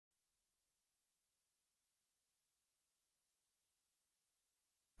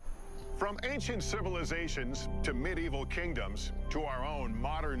From ancient civilizations to medieval kingdoms to our own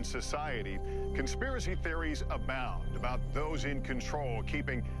modern society, conspiracy theories abound about those in control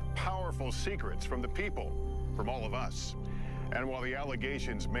keeping powerful secrets from the people, from all of us. And while the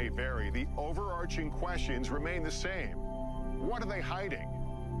allegations may vary, the overarching questions remain the same. What are they hiding?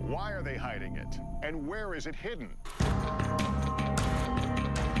 Why are they hiding it? And where is it hidden?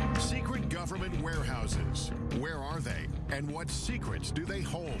 Secret government warehouses. Where are they? And what secrets do they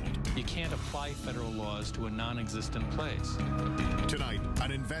hold? You can't apply federal laws to a non-existent place. Tonight,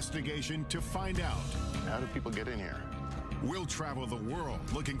 an investigation to find out. How do people get in here? We'll travel the world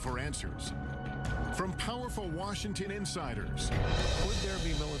looking for answers. From powerful Washington insiders. Could there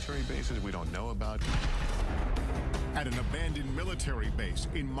be military bases we don't know about? At an abandoned military base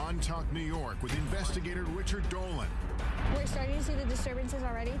in Montauk, New York, with investigator Richard Dolan. We're starting to see the disturbances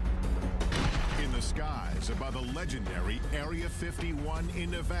already. In the skies above the legendary Area 51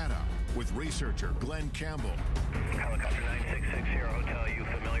 in Nevada, with researcher Glenn Campbell. Helicopter 9660 Hotel, you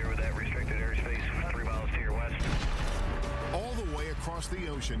familiar with that restricted airspace 3 miles to your west? All the way across the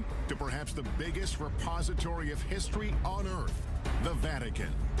ocean to perhaps the biggest repository of history on Earth, the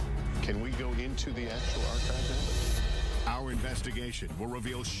Vatican. Can we go into the actual archive now? Our investigation will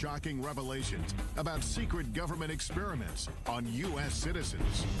reveal shocking revelations about secret government experiments on U.S.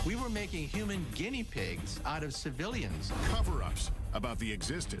 citizens. We were making human guinea pigs out of civilians. Cover-ups about the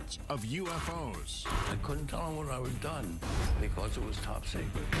existence of UFOs. I couldn't tell them what I was done because it was top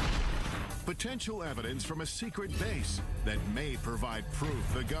secret. Potential evidence from a secret base that may provide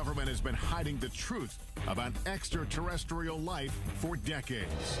proof the government has been hiding the truth about extraterrestrial life for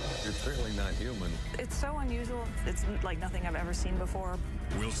decades. You're clearly not human. It's so unusual. It's like nothing I've ever seen before.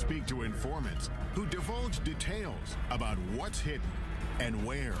 We'll speak to informants who divulge details about what's hidden and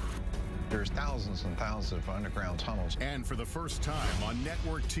where. There's thousands and thousands of underground tunnels. And for the first time on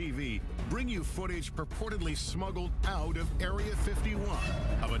network TV, bring you footage purportedly smuggled out of Area 51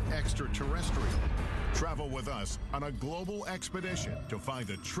 of an extraterrestrial. Travel with us on a global expedition to find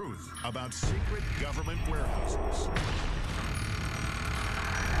the truth about secret government warehouses.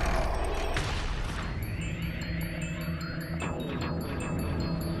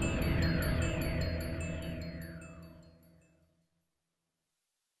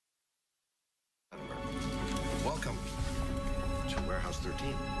 Welcome to Warehouse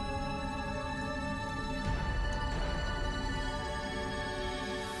 13.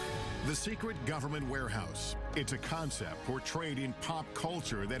 The secret government warehouse. It's a concept portrayed in pop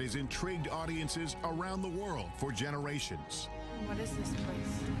culture that has intrigued audiences around the world for generations. What is this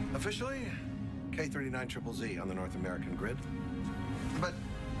place? Officially, K39ZZZ on the North American grid. But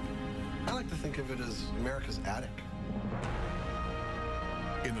I like to think of it as America's attic.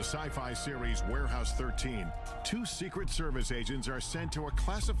 In the sci-fi series Warehouse 13, 2 Secret Service agents are sent to a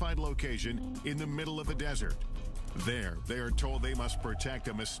classified location in the middle of the desert. There, they are told they must protect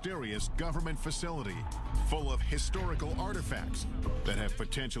a mysterious government facility full of historical artifacts that have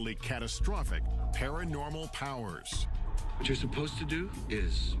potentially catastrophic paranormal powers. What you're supposed to do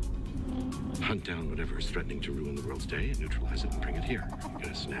is hunt down whatever is threatening to ruin the world's day and neutralize it and bring it here. You're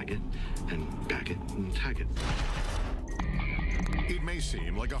gonna snag it and bag it and tag it. It may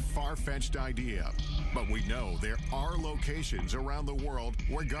seem like a far-fetched idea, but we know there are locations around the world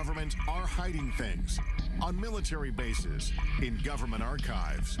where governments are hiding things. On military bases, in government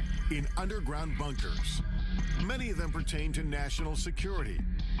archives, in underground bunkers. Many of them pertain to national security.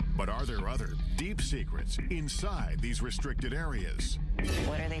 But are there other deep secrets inside these restricted areas?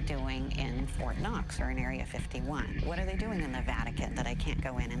 What are they doing in Fort Knox or in Area 51? What are they doing in the Vatican that I can't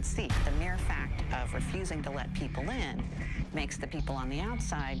go in and see? The mere fact of refusing to let people in makes the people on the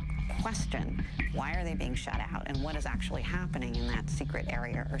outside question why are they being shut out and what is actually happening in that secret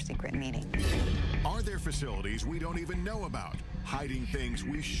area or secret meeting. Are there facilities we don't even know about, hiding things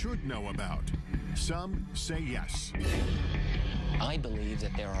we should know about? Some say yes. I believe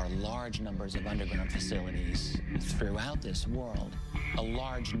that there are large numbers of underground facilities throughout this world, a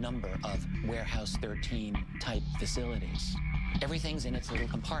large number of Warehouse 13 type facilities. Everything's in its little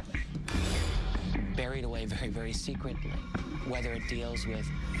compartment, buried away very, very secretly, whether it deals with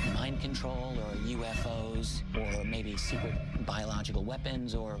mind control or UFOs or maybe secret biological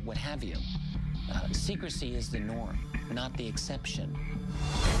weapons or what have you. Secrecy is the norm, not the exception.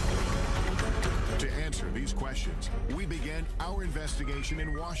 To answer these questions, we began our investigation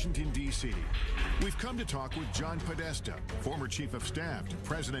in Washington, D.C. We've come to talk with John Podesta, former chief of staff to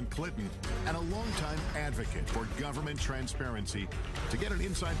President Clinton and a longtime advocate for government transparency, to get an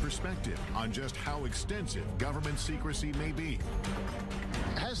inside perspective on just how extensive government secrecy may be.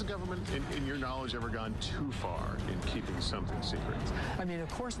 Has the government, in your knowledge, ever gone too far in keeping something secret? I mean, of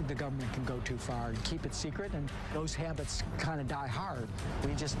course the government can go too far and keep it secret, and those habits kind of die hard.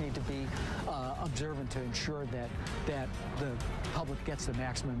 We just need to be observant to ensure that the public gets the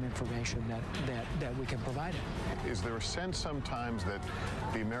maximum information that we can provide it. Is there a sense sometimes that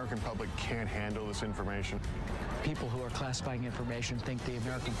the American public can't handle this information? People who are classifying information think the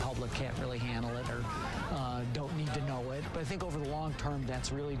American public can't really handle it or don't need to know it. But I think over the long term,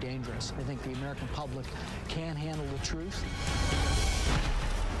 that's really dangerous. I think the American public can handle the truth.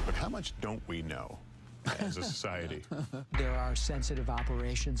 But how much don't we know as a society? There are sensitive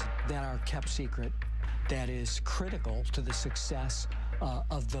operations that are kept secret that is critical to the success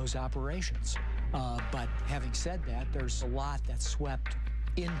of those operations. But having said that, there's a lot that's swept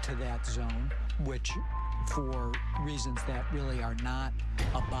into that zone, which for reasons that really are not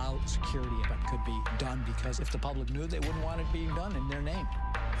about security, but could be done because if the public knew, they wouldn't want it being done in their name.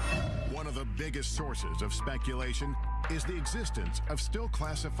 One of the biggest sources of speculation is the existence of still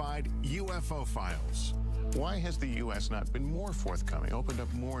classified UFO files. Why has the U.S. not been more forthcoming, opened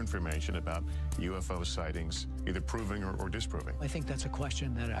up more information about UFO sightings, either proving or disproving? I think that's a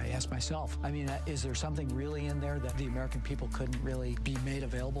question that I ask myself. I mean, is there something really in there that the American people couldn't really be made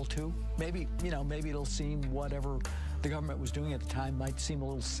available to? Maybe, maybe it'll seem whatever the government was doing at the time might seem a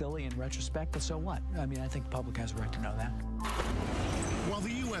little silly in retrospect, but so what? I mean, I think the public has a right to know that. While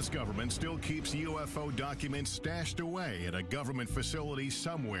the U.S. government still keeps UFO documents stashed away at a government facility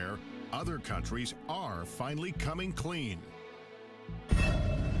somewhere, other countries are finally coming clean.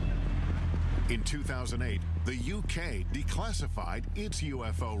 In 2008, the UK declassified its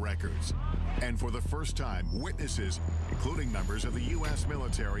UFO records. And for the first time, witnesses, including members of the U.S.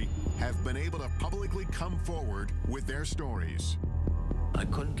 military, have been able to publicly come forward with their stories. I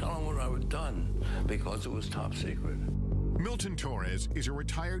couldn't tell them what I had done because it was top secret. Milton Torres is a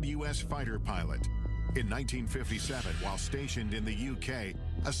retired U.S. fighter pilot. In 1957, while stationed in the UK,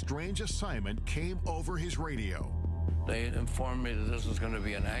 a strange assignment came over his radio. They informed me that this was going to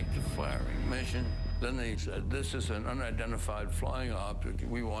be an active firing mission. Then they said, this is an unidentified flying object.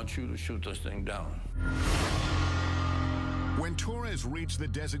 We want you to shoot this thing down. When Torres reached the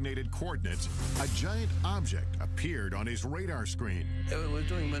designated coordinates, a giant object appeared on his radar screen. It was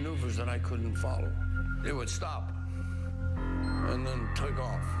doing maneuvers that I couldn't follow. It would stop and then take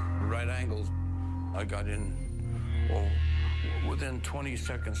off, right angles. I got in, within 20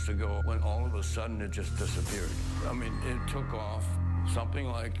 seconds to go, when all of a sudden it just disappeared. I mean, it took off something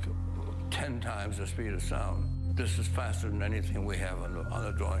like 10 times the speed of sound. This is faster than anything we have on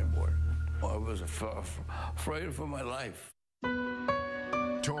the drawing board. I was afraid for my life.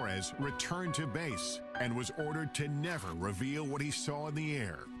 Torres returned to base and was ordered to never reveal what he saw in the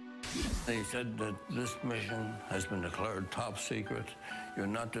air. They said that this mission has been declared top secret. You're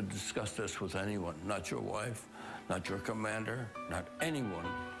not to discuss this with anyone, not your wife, not your commander, not anyone.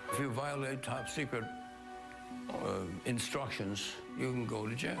 If you violate top secret instructions, you can go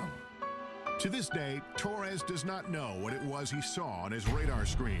to jail. To this day, Torres does not know what it was he saw on his radar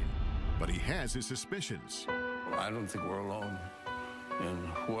screen, but he has his suspicions. I don't think we're alone. And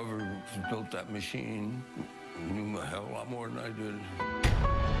whoever built that machine knew a hell of a lot more than I did.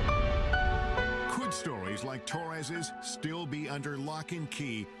 Could stories like Torres's still be under lock and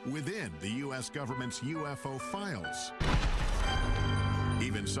key within the U.S. government's UFO files?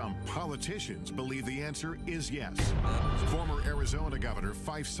 Even some politicians believe the answer is yes. Former Arizona Governor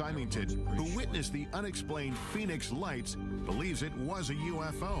Fife Symington, who witnessed the unexplained Phoenix lights, believes it was a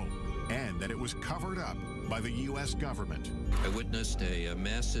UFO and that it was covered up by the U.S. government. I witnessed a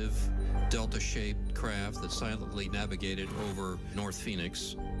massive delta-shaped craft that silently navigated over North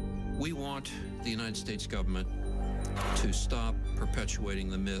Phoenix. We want the United States government to stop perpetuating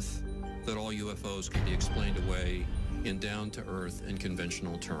the myth that all UFOs can be explained away in down-to-earth and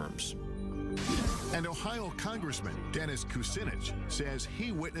conventional terms. And Ohio Congressman Dennis Kucinich says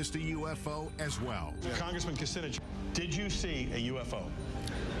he witnessed a UFO as well. Congressman Kucinich, did you see a UFO?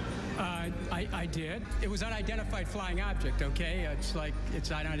 I did. It was an unidentified flying object, okay? It's like,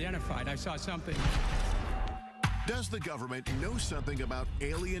 it's unidentified. I saw something. Does the government know something about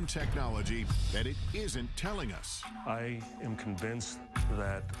alien technology that it isn't telling us? I am convinced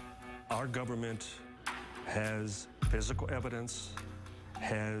that our government has physical evidence,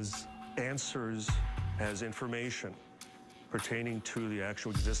 has answers, has information pertaining to the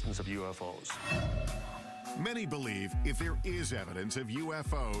actual existence of UFOs. Many believe if there is evidence of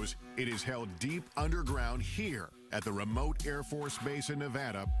UFOs, it is held deep underground here at the remote Air Force Base in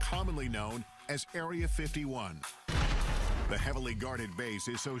Nevada, commonly known as Area 51. The heavily guarded base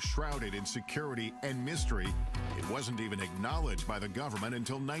is so shrouded in security and mystery, it wasn't even acknowledged by the government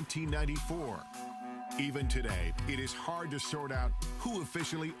until 1994. Even today, it is hard to sort out who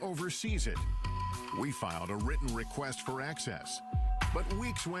officially oversees it. We filed a written request for access, but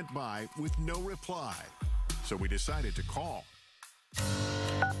weeks went by with no reply, so we decided to call.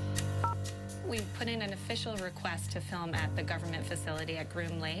 We put in an official request to film at the government facility at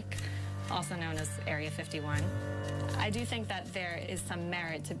Groom Lake, also known as Area 51. I do think that there is some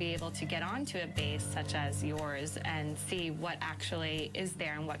merit to be able to get onto a base such as yours and see what actually is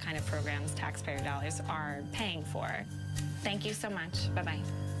there and what kind of programs taxpayer dollars are paying for. Thank you so much. Bye-bye.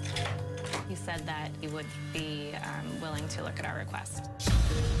 You said that you would be willing to look at our request.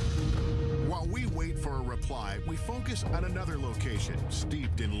 While we wait for a reply, we focus on another location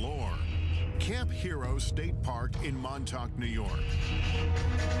steeped in lore. Camp Hero State Park in Montauk, New York.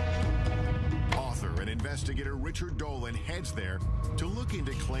 Author and investigator Richard Dolan heads there to look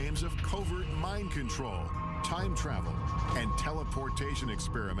into claims of covert mind control, time travel, and teleportation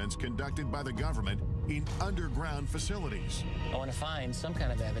experiments conducted by the government in underground facilities. I want to find some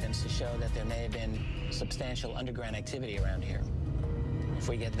kind of evidence to show that there may have been substantial underground activity around here. If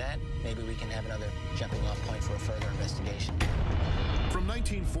we get that, maybe we can have another jumping off point for a further investigation. From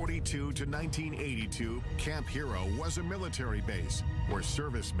 1942 to 1982, Camp Hero was a military base where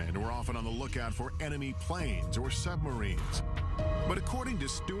servicemen were often on the lookout for enemy planes or submarines. But according to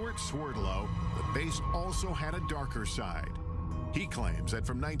Stuart Swerdlow, the base also had a darker side. He claims that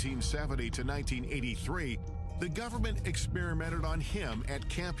from 1970 to 1983, the government experimented on him at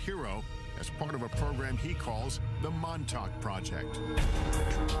Camp Hero as part of a program he calls the Montauk Project.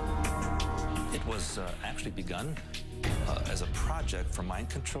 It was actually begun as a project for mind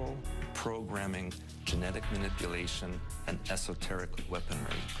control, programming, genetic manipulation, and esoteric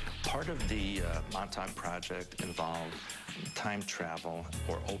weaponry. Part of the Montauk Project involved time travel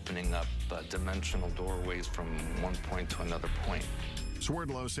or opening up dimensional doorways from one point to another point.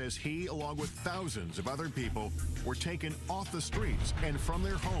 Swerdlow says he, along with thousands of other people, were taken off the streets and from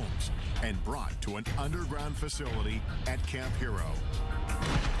their homes and brought to an underground facility at Camp Hero.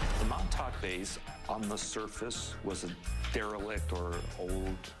 The Montauk base on the surface was a derelict or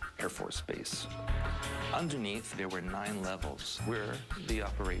old Air Force base. Underneath, there were 9 levels where the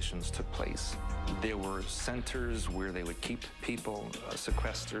operations took place. There were centers where they would keep people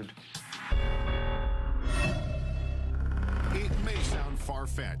sequestered. It may sound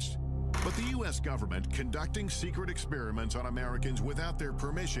far-fetched, but the U.S. government conducting secret experiments on Americans without their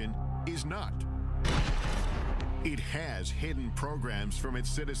permission is not. It has hidden programs from its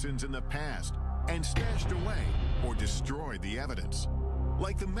citizens in the past and stashed away or destroyed the evidence.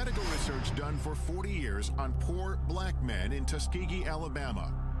 Like the medical research done for 40 years on poor black men in Tuskegee,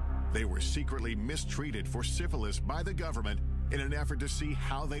 Alabama. They were secretly mistreated for syphilis by the government in an effort to see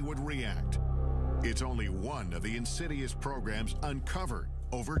how they would react. It's only one of the insidious programs uncovered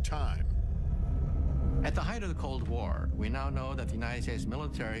over time. At the height of the Cold War, we now know that the United States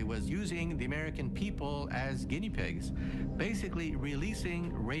military was using the American people as guinea pigs, basically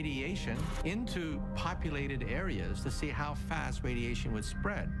releasing radiation into populated areas to see how fast radiation would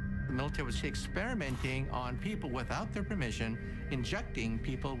spread. The military was experimenting on people without their permission, injecting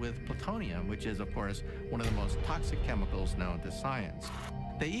people with plutonium, which is, of course, one of the most toxic chemicals known to science.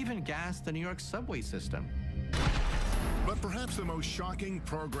 They even gassed the New York subway system. But perhaps the most shocking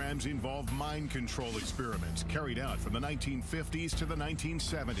programs involve mind control experiments carried out from the 1950s to the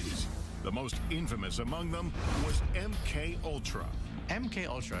 1970s. The most infamous among them was MK Ultra. MK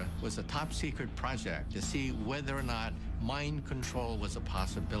Ultra was a top secret project to see whether or not mind control was a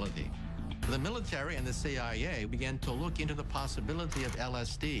possibility. The military and the CIA began to look into the possibility of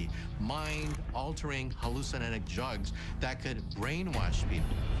LSD, mind-altering hallucinogenic drugs that could brainwash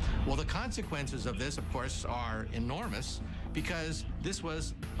people. Well, the consequences of this, of course, are enormous because this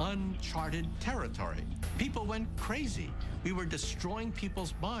was uncharted territory. People went crazy. We were destroying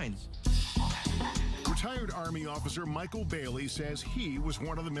people's minds. Retired Army officer Michael Bailey says he was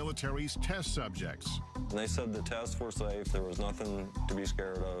one of the military's test subjects. They said the tests were safe. There was nothing to be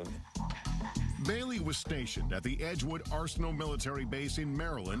scared of. Bailey was stationed at the Edgewood Arsenal military base in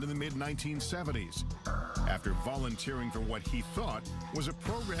Maryland in the mid-1970s after volunteering for what he thought was a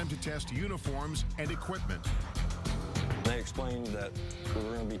program to test uniforms and equipment. They explained that we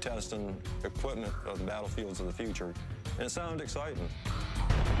were going to be testing equipment of the battlefields of the future, and it sounded exciting.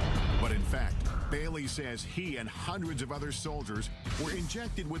 But in fact, Bailey says he and hundreds of other soldiers were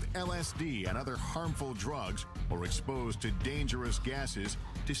injected with LSD and other harmful drugs or exposed to dangerous gases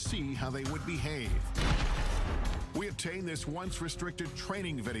to see how they would behave. We obtained this once restricted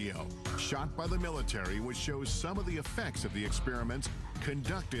training video shot by the military, which shows some of the effects of the experiments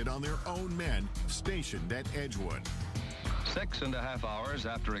conducted on their own men stationed at Edgewood. 6.5 hours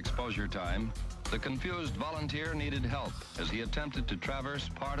after exposure time, the confused volunteer needed help as he attempted to traverse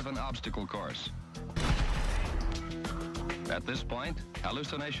part of an obstacle course. At this point,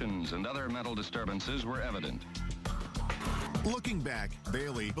 hallucinations and other mental disturbances were evident. Looking back,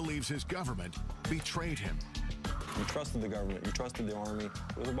 Bailey believes his government betrayed him. You trusted the government, you trusted the Army.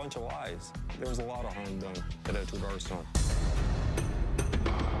 It was a bunch of lies. There was a lot of harm done at Edgewood Arsenal.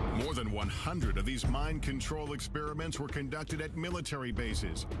 More than 100 of these mind control experiments were conducted at military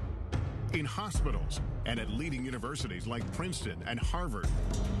bases, in hospitals, and at leading universities like Princeton and Harvard.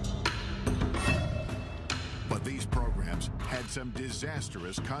 But these programs had some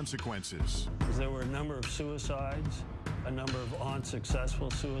disastrous consequences. There were a number of suicides, a number of unsuccessful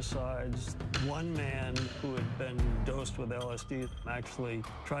suicides. One man who had been dosed with LSD actually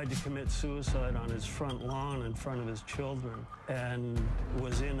tried to commit suicide on his front lawn in front of his children and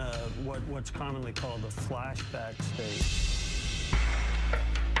was in a what's commonly called a flashback state.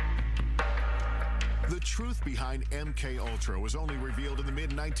 The truth behind MK Ultra was only revealed in the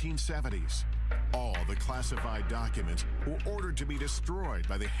mid-1970s. All the classified documents were ordered to be destroyed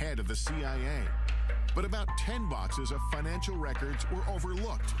by the head of the CIA. But about 10 boxes of financial records were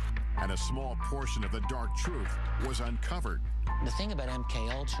overlooked, and a small portion of the dark truth was uncovered. The thing about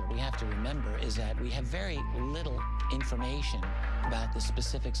MK Ultra we have to remember is that we have very little information about the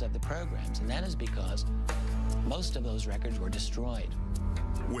specifics of the programs, and that is because most of those records were destroyed.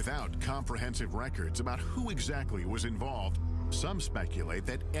 Without comprehensive records about who exactly was involved, some speculate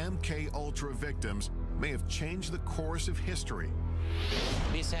that MK Ultra victims may have changed the course of history.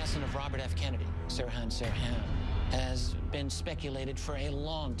 The assassin of Robert F. Kennedy, Sirhan Sirhan, has been speculated for a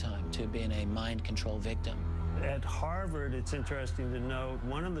long time to have been a mind control victim. At Harvard, it's interesting to note,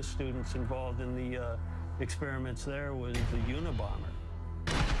 one of the students involved in the experiments there was the Unabomber.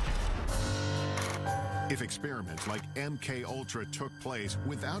 If experiments like MK Ultra took place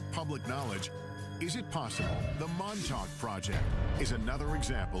without public knowledge, is it possible the Montauk Project is another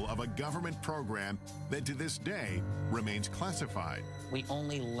example of a government program that to this day remains classified? We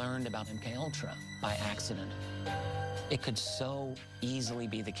only learned about MK Ultra by accident. It could so easily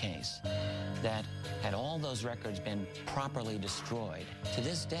be the case that had all those records been properly destroyed, to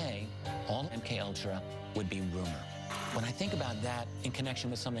this day, all MK Ultra would be rumor. When I think about that in connection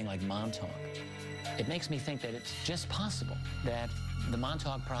with something like Montauk, it makes me think that it's just possible that the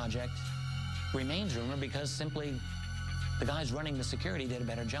Montauk Project remains rumor because simply the guys running the security did a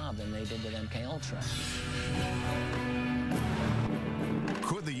better job than they did with MK Ultra.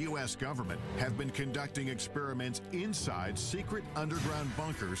 Could the U.S. government have been conducting experiments inside secret underground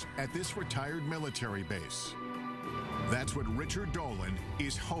bunkers at this retired military base? That's what Richard Dolan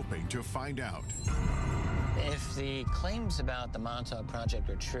is hoping to find out. If the claims about the Montauk Project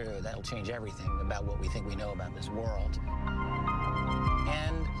are true, that'll change everything about what we think we know about this world.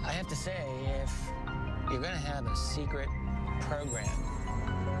 And I have to say, if you're going to have a secret program,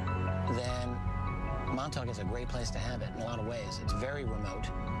 then Montauk is a great place to have it in a lot of ways. It's very remote.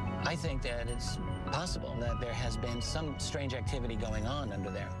 I think that it's possible that there has been some strange activity going on under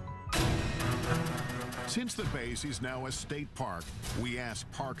there. Since the base is now a state park, we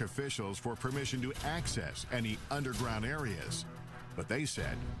asked park officials for permission to access any underground areas. But they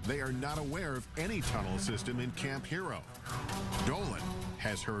said they are not aware of any tunnel system in Camp Hero. Dolan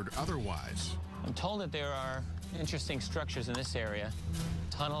has heard otherwise. I'm told that there are interesting structures in this area.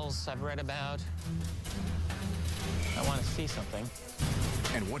 Tunnels I've read about. I want to see something.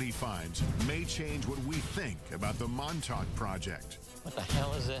 And what he finds may change what we think about the Montauk Project. What the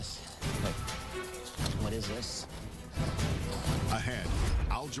hell is this? What is this? Ahead,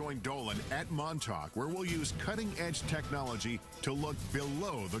 I'll join Dolan at Montauk, where we'll use cutting-edge technology to look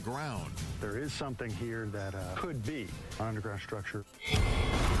below the ground. There is something here that could be an underground structure.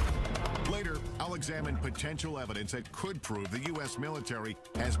 Later, I'll examine potential evidence that could prove the U.S. military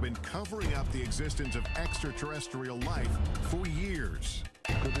has been covering up the existence of extraterrestrial life for years.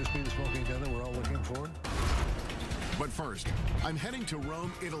 Could this be the smoking gun that we're all looking for? But first, I'm heading to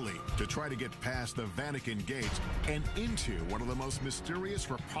Rome, Italy, to try to get past the Vatican gates and into one of the most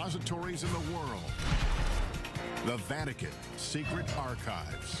mysterious repositories in the world, the Vatican Secret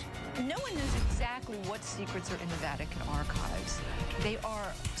Archives. No one knows exactly what secrets are in the Vatican archives. They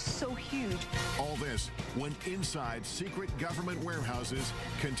are so huge. All this when Inside Secret Government Warehouses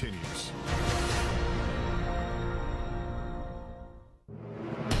continues.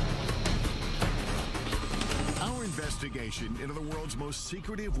 Our investigation investigation into the world's most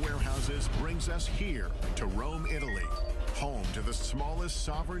secretive warehouses brings us here to Rome, Italy, home to the smallest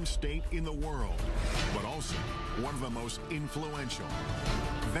sovereign state in the world, but also one of the most influential,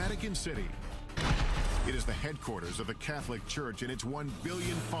 Vatican City. It is the headquarters of the Catholic Church and its 1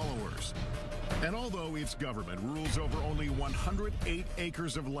 billion followers. And although its government rules over only 108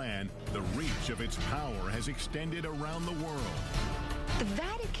 acres of land, the reach of its power has extended around the world. The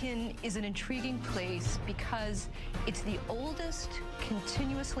Vatican is an intriguing place because it's the oldest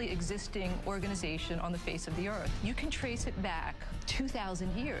continuously existing organization on the face of the earth. You can trace it back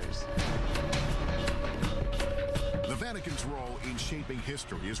 2,000 years. The Vatican's role in shaping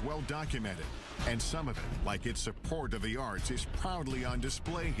history is well documented, and some of it, like its support of the arts, is proudly on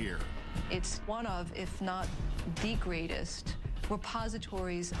display here. It's one of, if not the greatest,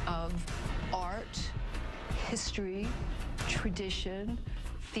 repositories of art, history, tradition,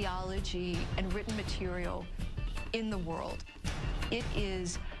 theology, and written material in the world. It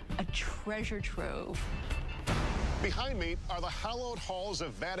is a treasure trove. Behind me are the hallowed halls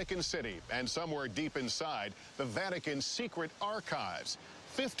of Vatican City, and somewhere deep inside, the Vatican's secret archives.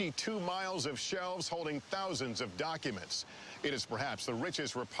 52 miles of shelves holding thousands of documents. It is perhaps the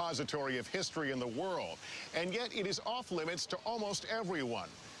richest repository of history in the world, and yet it is off limits to almost everyone.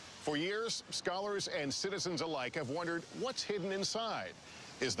 For years, scholars and citizens alike have wondered what's hidden inside.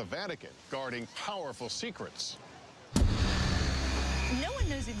 Is the Vatican guarding powerful secrets? No one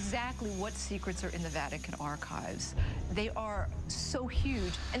knows exactly what secrets are in the Vatican archives. They are so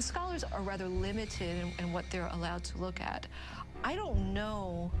huge, and scholars are rather limited in what they're allowed to look at. I don't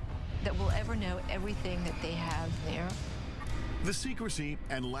know that we'll ever know everything that they have there. The secrecy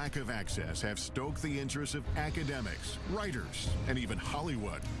and lack of access have stoked the interest of academics, writers, and even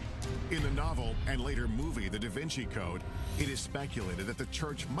Hollywood. In the novel and later movie, The Da Vinci Code, it is speculated that the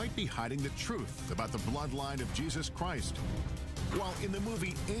church might be hiding the truth about the bloodline of Jesus Christ. While in the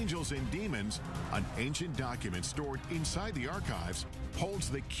movie Angels and Demons, an ancient document stored inside the archives holds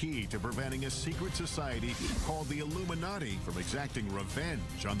the key to preventing a secret society called the Illuminati from exacting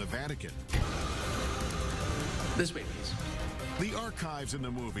revenge on the Vatican. This way, please. The archives in the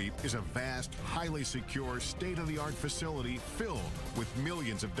movie is a vast, highly secure, state-of-the-art facility filled with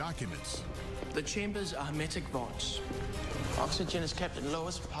millions of documents. The chambers are hermetic vaults. Oxygen is kept at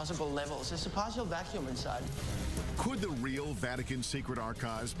lowest possible levels. There's a partial vacuum inside. Could the real Vatican secret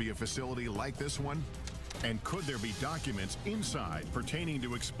archives be a facility like this one? And could there be documents inside pertaining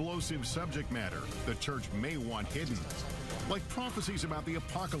to explosive subject matter the church may want hidden? Like prophecies about the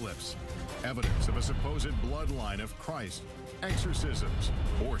apocalypse, evidence of a supposed bloodline of Christ, exorcisms,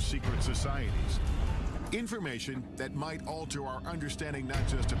 or secret societies. Information that might alter our understanding not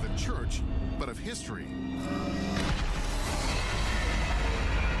just of the church, but of history.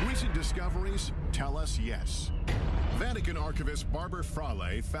 Recent discoveries tell us yes. Vatican archivist Barbara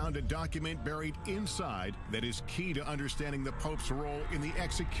Frale found a document buried inside that is key to understanding the Pope's role in the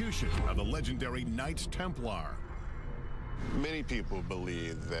execution of the legendary Knights Templar. Many people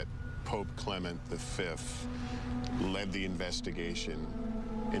believe that Pope Clement V led the investigation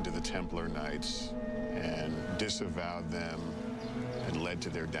into the Templar Knights and disavowed them and led to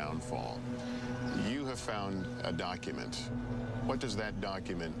their downfall. You have found a document. What does that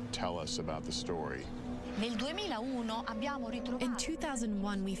document tell us about the story? In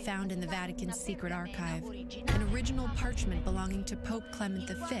 2001, we found in the Vatican's secret archive an original parchment belonging to Pope Clement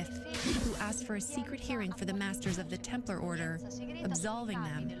V, who asked for a secret hearing for the masters of the Templar Order, absolving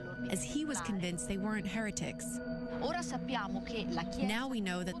them, as he was convinced they weren't heretics. Now we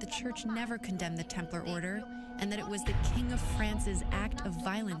know that the Church never condemned the Templar Order, and that it was the King of France's act of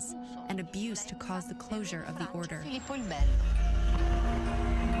violence and abuse to cause the closure of the order.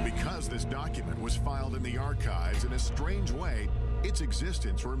 Because this document was filed in the archives in a strange way, its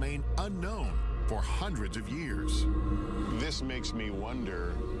existence remained unknown for hundreds of years. This makes me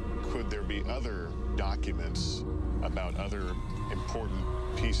wonder, could there be other documents about other important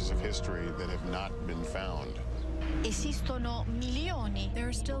pieces of history that have not been found? There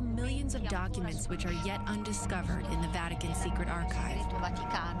are still millions of documents which are yet undiscovered in the Vatican secret archive.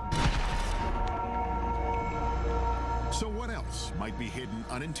 So what else might be hidden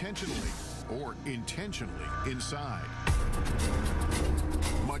unintentionally or intentionally inside?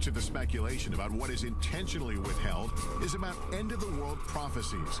 Much of the speculation about what is intentionally withheld is about end-of-the-world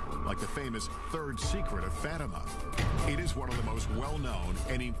prophecies, like the famous Third Secret of Fatima. It is one of the most well-known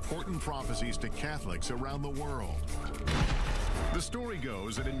and important prophecies to Catholics around the world. The story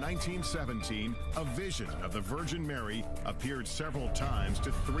goes that in 1917, a vision of the Virgin Mary appeared several times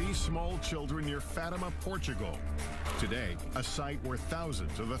to 3 small children near Fatima, Portugal. Today, a site where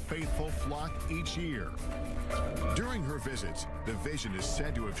thousands of the faithful flock each year. During her visits, the vision is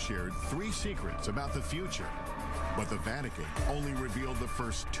said to have shared 3 secrets about the future, but the Vatican only revealed the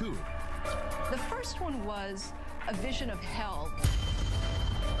first 2. The first one was a vision of hell.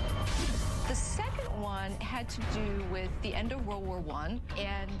 The second one had to do with the end of World War I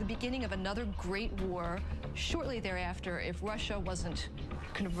and the beginning of another great war shortly thereafter if Russia wasn't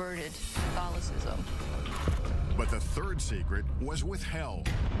converted to Catholicism. But the third secret was with hell,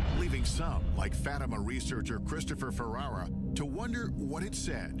 leaving some, like Fatima researcher Christopher Ferrara, to wonder what it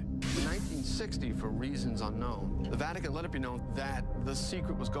said. In 1960, for reasons unknown, the Vatican let it be known that the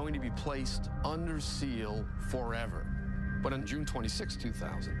secret was going to be placed under seal forever. But on June 26,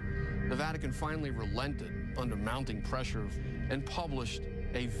 2000, the Vatican finally relented under mounting pressure and published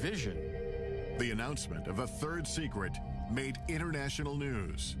a vision. The announcement of a third secret made international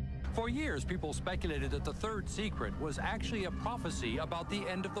news. For years, people speculated that the third secret was actually a prophecy about the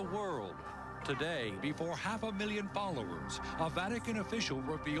end of the world. Today, before 500,000 followers, a Vatican official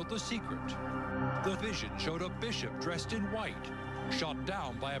revealed the secret. The vision showed a bishop dressed in white, shot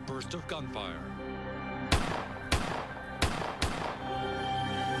down by a burst of gunfire.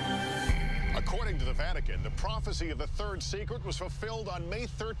 According to the Vatican, the prophecy of the third secret was fulfilled on May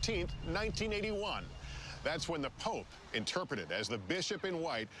 13, 1981. That's when the Pope, interpreted as the bishop in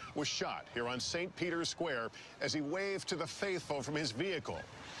white, was shot here on St. Peter's Square as he waved to the faithful from his vehicle.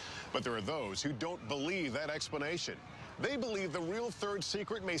 But there are those who don't believe that explanation. They believe the real third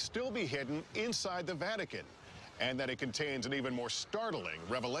secret may still be hidden inside the Vatican, and that it contains an even more startling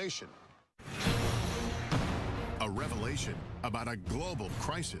revelation. A revelation about a global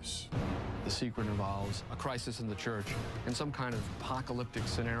crisis. The secret involves a crisis in the church and some kind of apocalyptic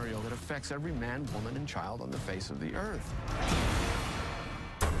scenario that affects every man, woman, and child on the face of the earth.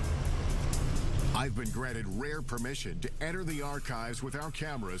 I've been granted rare permission to enter the archives with our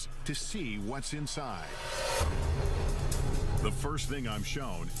cameras to see what's inside. The first thing I'm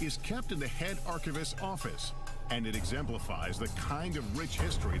shown is kept in the head archivist's office, and it exemplifies the kind of rich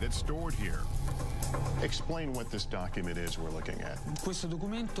history that's stored here. Explain what this document is we're looking at. This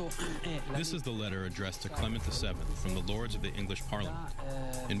is the letter addressed to Clement VII from the Lords of the English Parliament,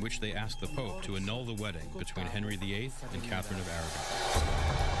 in which they ask the Pope to annul the wedding between Henry VIII and Catherine of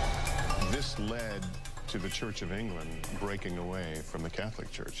Aragon. This led to the Church of England breaking away from the Catholic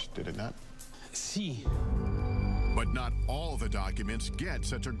Church, did it not? Si. But not all the documents get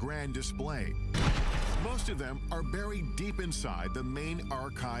such a grand display. Most of them are buried deep inside the main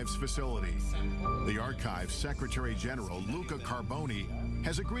archives facility. The Archives Secretary General, Luca Carboni,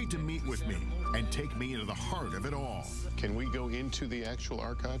 has agreed to meet with me and take me into the heart of it all. Can we go into the actual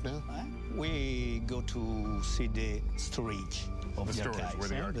archive now? We go to see the storage of the storage, archives. where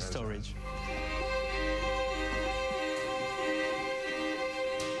the archives the storage.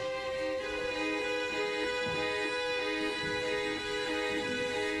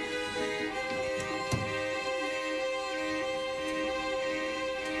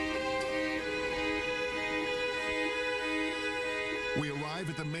 We arrive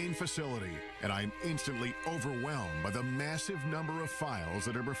at the main facility, and I'm instantly overwhelmed by the massive number of files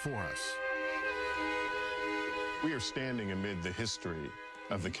that are before us. We are standing amid the history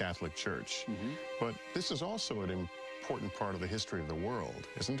of the Catholic Church, but this is also an important part of the history of the world,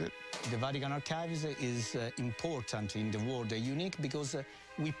 isn't it? The Vatican Archives is important in the world, unique because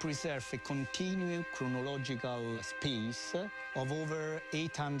we preserve a continuous chronological space of over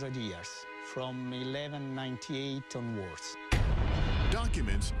 800 years, from 1198 onwards.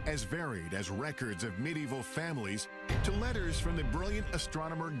 Documents as varied as records of medieval families to letters from the brilliant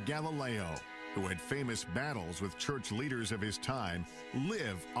astronomer Galileo, who had famous battles with church leaders of his time,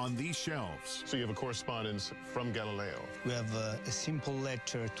 live on these shelves. So you have a correspondence from Galileo. We have a simple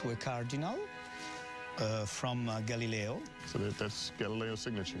letter to a cardinal from Galileo. So that's Galileo's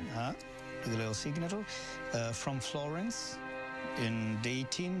signature. Galileo's signature from Florence in the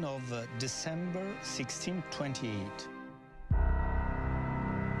 18th of December 1628.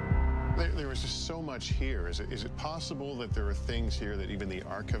 There is just so much here. Is it possible that there are things here that even the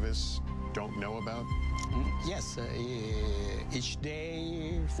archivists don't know about? Yes, each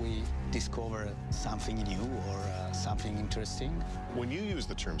day we discover something new or something interesting. When you use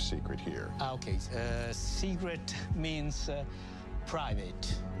the term secret here... Okay, secret means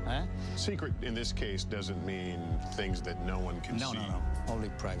private. Secret in this case doesn't mean things that no one can see. No, only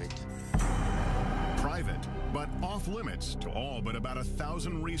private. Private, but off limits to all but about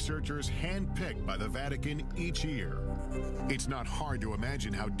 1,000 researchers handpicked by the Vatican each year. It's not hard to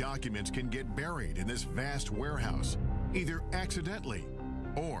imagine how documents can get buried in this vast warehouse, either accidentally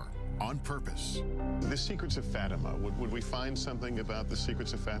or on purpose. The Secrets of Fatima, would we find something about the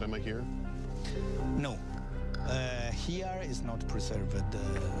Secrets of Fatima here? No. Here is not preserved.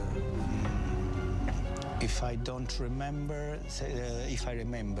 If I don't remember, if I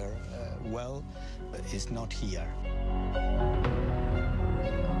remember well, it's not here.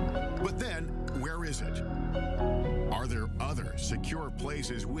 But then, where is it? Are there other secure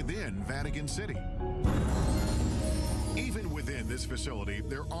places within Vatican City? Even within this facility,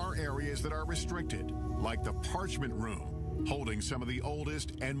 there are areas that are restricted, like the Parchment Room, holding some of the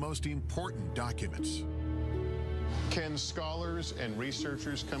oldest and most important documents. Can scholars and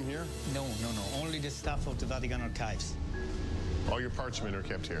researchers come here? No. Only the staff of the Vatican Archives. All your parchment are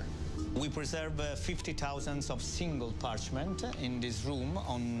kept here? We preserve 50,000 of single parchment in this room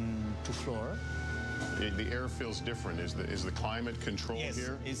on 2 floors. The air feels different. Is the climate controlled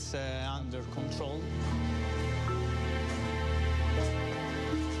here? Yes, it's under control.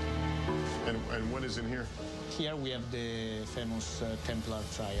 And what is in here? Here we have the famous Templar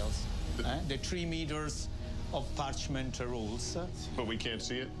trials. The 3 meters of parchment rolls. But we can't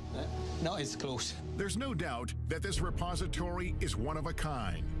see it? No, it's close. There's no doubt that this repository is one of a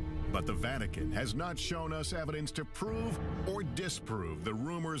kind. But the Vatican has not shown us evidence to prove or disprove the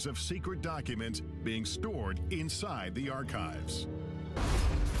rumors of secret documents being stored inside the archives.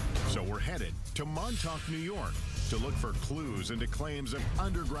 So we're headed to Montauk, New York, to look for clues into claims of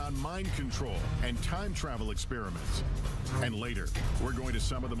underground mind control and time travel experiments. And later, we're going to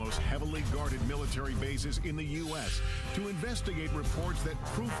some of the most heavily guarded military bases in the U.S. to investigate reports that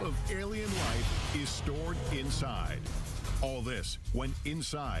proof of alien life is stored inside. All this when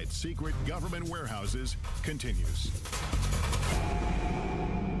Inside Secret Government Warehouses continues.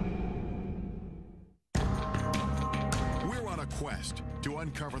 We're on a quest to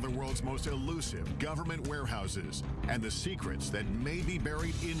uncover the world's most elusive government warehouses and the secrets that may be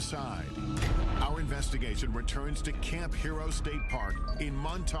buried inside. Our investigation returns to Camp Hero State Park in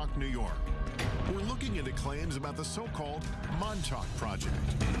Montauk, New York. We're looking into claims about the so-called Montauk Project.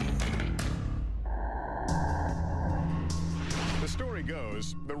 The story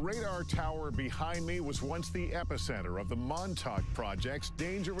goes, the radar tower behind me was once the epicenter of the Montauk Project's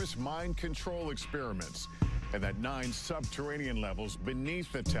dangerous mind control experiments, and that 9 subterranean levels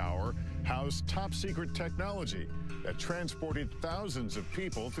beneath the tower housed top-secret technology that transported thousands of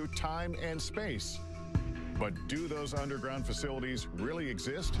people through time and space. But do those underground facilities really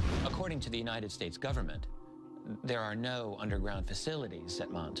exist? According to the United States government, there are no underground facilities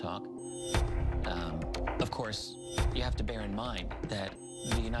at Montauk. Of course, you have to bear in mind that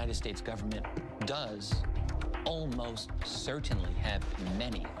the United States government does almost certainly have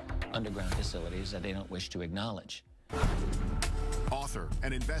many underground facilities that they don't wish to acknowledge. Author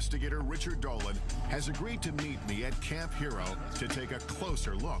and investigator Richard Dolan has agreed to meet me at Camp Hero to take a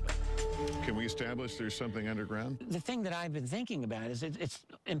closer look. Can we establish there's something underground? The thing that I've been thinking about is it's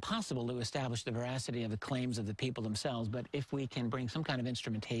impossible to establish the veracity of the claims of the people themselves, but if we can bring some kind of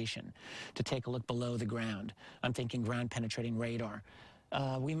instrumentation to take a look below the ground, I'm thinking ground-penetrating radar,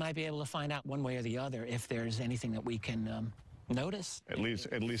 we might be able to find out one way or the other if there's anything that we can notice. At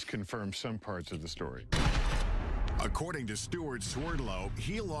least confirm some parts of the story. According to Stuart Swerdlow,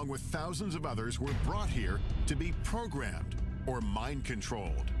 he, along with thousands of others, were brought here to be programmed or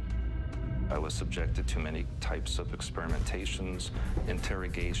mind-controlled. I was subjected to many types of experimentations,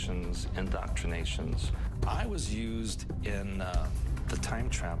 interrogations, indoctrinations. I was used in the time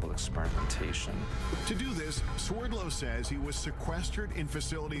travel experimentation. To do this, Swerdlow says he was sequestered in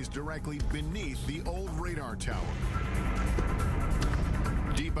facilities directly beneath the old radar tower.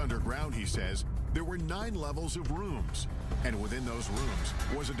 Deep underground, he says, there were 9 levels of rooms, and within those rooms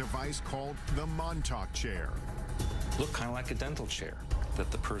was a device called the Montauk chair. Looked kind of like a dental chair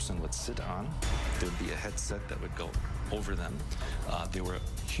that the person would sit on. There'd be a headset that would go over them. There were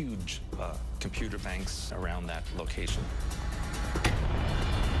huge computer banks around that location.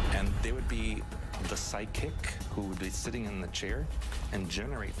 And there would be the psychic who would be sitting in the chair and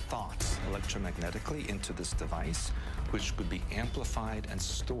generate thoughts electromagnetically into this device, which could be amplified and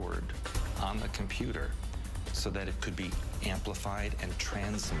stored on the computer so that it could be amplified and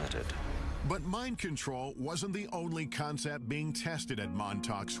transmitted. But mind control wasn't the only concept being tested at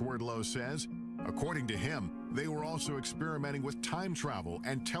Montauk, Swerdlow says. According to him, they were also experimenting with time travel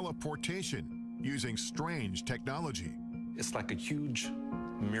and teleportation using strange technology. It's like a huge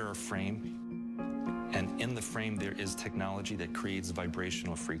mirror frame, and in the frame there is technology that creates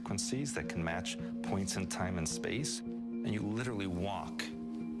vibrational frequencies that can match points in time and space, and you literally walk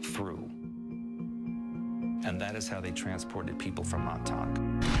through. And that is how they transported people from Montauk.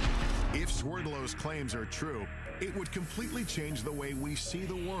 If Swerdlow's claims are true, it would completely change the way we see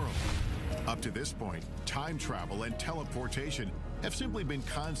the world. Up to this point, time travel and teleportation have simply been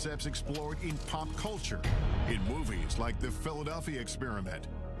concepts explored in pop culture, in movies like The Philadelphia Experiment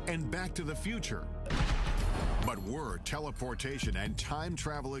and Back to the Future. But were teleportation and time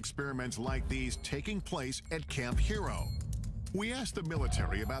travel experiments like these taking place at Camp Hero? We asked the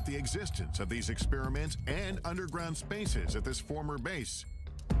military about the existence of these experiments and underground spaces at this former base.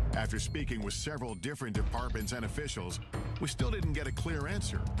 After speaking with several different departments and officials, we still didn't get a clear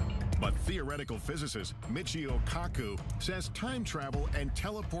answer. But theoretical physicist Michio Kaku says time travel and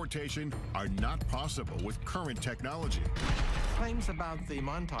teleportation are not possible with current technology. Claims about the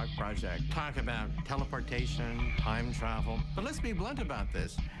Montauk Project talk about teleportation, time travel. But let's be blunt about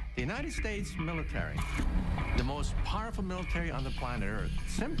this. The United States military, the most powerful military on the planet Earth,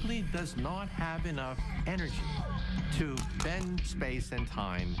 simply does not have enough energy to bend space and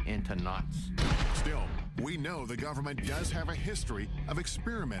time into knots. Still, we know the government does have a history of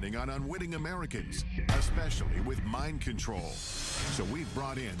experimenting on unwitting Americans, especially with mind control. So we've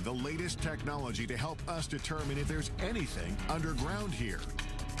brought in the latest technology to help us determine if there's anything underground here.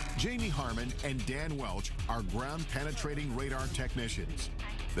 Jamie Harmon and Dan Welch are ground-penetrating radar technicians.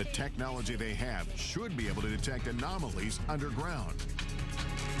 The technology they have should be able to detect anomalies underground.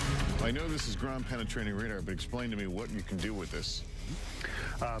 I know this is ground-penetrating radar, but explain to me what you can do with this.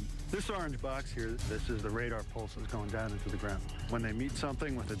 This orange box here, this is the radar pulses going down into the ground. When they meet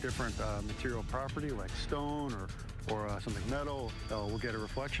something with a different material property, like stone or something metal, we'll get a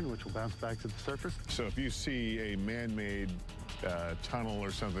reflection, which will bounce back to the surface. So if you see a man-made tunnel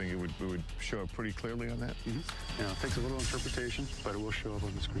or something, it would show up pretty clearly on that? Mm-hmm. You know, it takes a little interpretation, but it will show up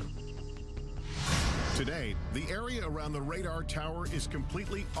on the screen. Today, the area around the radar tower is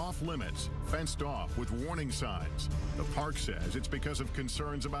completely off-limits, fenced off with warning signs. The park says it's because of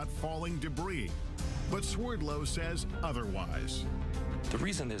concerns about falling debris, but Swerdlow says otherwise. The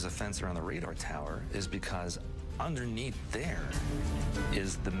reason there's a fence around the radar tower is because underneath there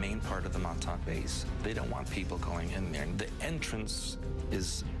is the main part of the Montauk base. They don't want people going in there. The entrance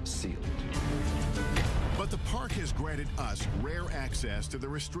is sealed. But the park has granted us rare access to the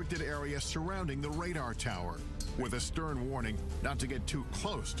restricted area surrounding the radar tower, with a stern warning not to get too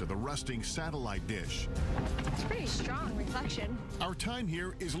close to the rusting satellite dish. It's pretty strong reflection. Our time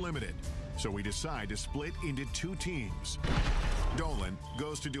here is limited, so we decide to split into two teams. Dolan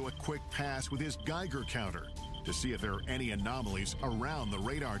goes to do a quick pass with his Geiger counter to see if there are any anomalies around the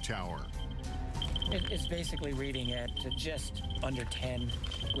radar tower. It's basically reading at just under 10,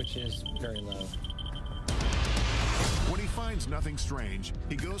 which is very low. When he finds nothing strange,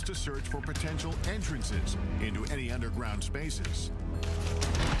 he goes to search for potential entrances into any underground spaces.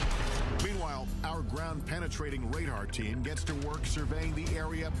 Meanwhile, our ground-penetrating radar team gets to work surveying the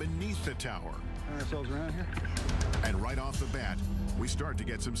area beneath the tower. Ourselves around here. And right off the bat, we start to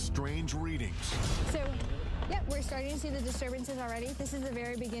get some strange readings. So, yep, we're starting to see the disturbances already. This is the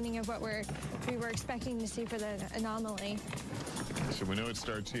very beginning of what we were expecting to see for the anomaly. So we know it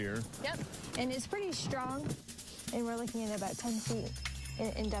starts here. Yep, and it's pretty strong. And we're looking at about 10 feet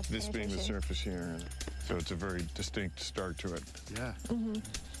in depth. This being the surface here, so it's a very distinct start to it. Yeah. Mm-hmm.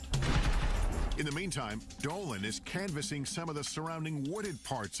 In the meantime, Dolan is canvassing some of the surrounding wooded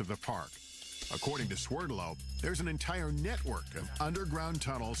parts of the park. According to Swerdlow, there's an entire network of underground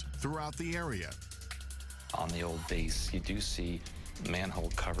tunnels throughout the area. On the old base, you do see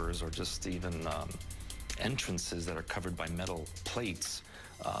manhole covers or just even entrances that are covered by metal plates.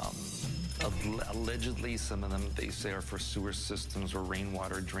 Allegedly, some of them, they say, are for sewer systems or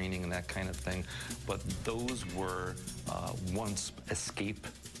rainwater draining and that kind of thing. But those were once escape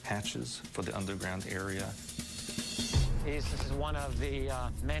hatches for the underground area. This is one of the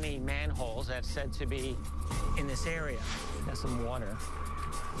many manholes that's said to be in this area. Got some water.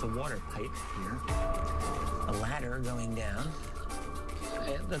 It's a water pipe here. A ladder going down.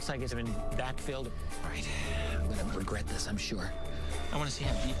 It looks like it's been backfilled. All right, I'm gonna regret this, I'm sure. I want to see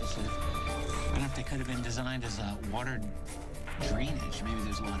how deep this is. I don't know if they could have been designed as a water drainage. Maybe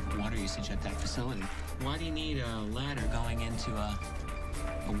there's a lot of water usage at that facility. Why do you need a ladder going into a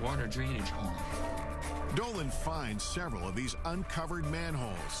water drainage hole? Dolan finds several of these uncovered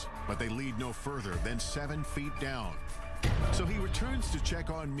manholes, but they lead no further than 7 feet down. So he returns to check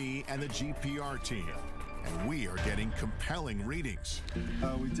on me and the GPR team. and we are getting compelling readings.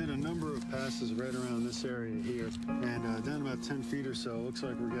 We did a number of passes right around this area here, and down about 10 feet or so, it looks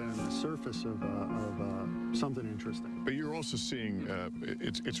like we're getting the surface of something interesting. But you're also seeing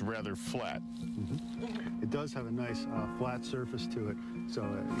it's rather flat. It does have a nice flat surface to it. So,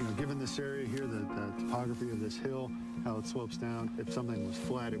 given this area here, the topography of this hill, how it slopes down, if something was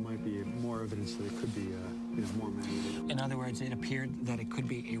flat, it might be more evidence that it could be, more man-made. In other words, it appeared that it could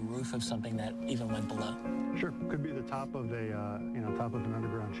be a roof of something that even went below. Sure, could be the top of a, top of an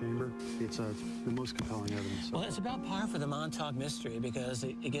underground chamber. It's the most compelling evidence. Well, it's about par for the Montauk mystery because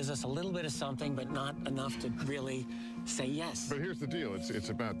it gives us a little bit of something, but not enough to really say yes. But here's the deal: it's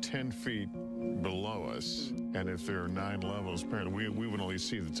about 10 feet below us, and if there are 9 levels, apparently we would only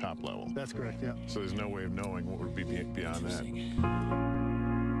see the top level. That's correct. Yeah. So there's no way of knowing what would be beyond that.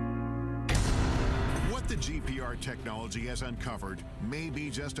 What the GPR technology has uncovered may be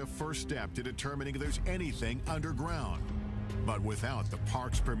just a first step to determining if there's anything underground. But without the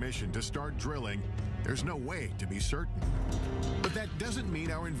park's permission to start drilling, there's no way to be certain. But that doesn't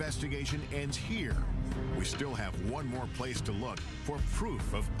mean our investigation ends here. We still have one more place to look for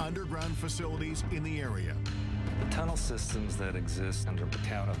proof of underground facilities in the area. The tunnel systems that exist under the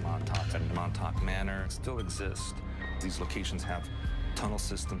town of Montauk and Montauk Manor still exist. These locations have tunnel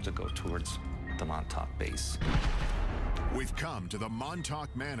systems that go towards the Montauk base. We've come to the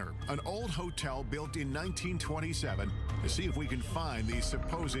Montauk Manor, an old hotel built in 1927, to see if we can find these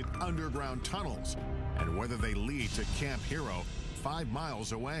supposed underground tunnels and whether they lead to Camp Hero 5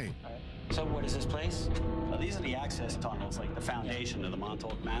 miles away. So what is this place? These are the access tunnels, like the foundation of the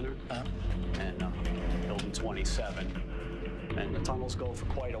Montauk Manor, and building 27. And the tunnels go for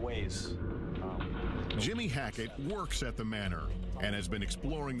quite a ways. Jimmy Hackett works at the manor and has been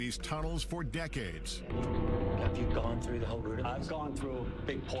exploring these tunnels for decades. Have you gone through the whole route? I've gone through a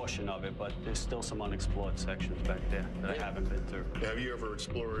big portion of it, but there's still some unexplored sections back there that I haven't been through. Have you ever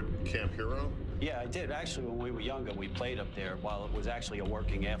explored Camp Hero? Yeah, I did. Actually, when we were younger, we played up there while it was actually a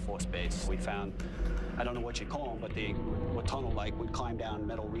working Air Force base. We found, I don't know what you call them, but they were tunnel-like. We'd climb down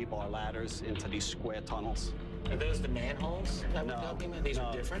metal rebar ladders into these square tunnels. Are those the manholes that we're talking about? These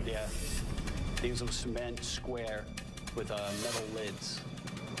are different? Yeah. These are cement square with metal lids.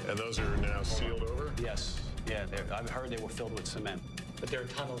 And those are now sealed over? Yes. Yeah, I've heard they were filled with cement. But there are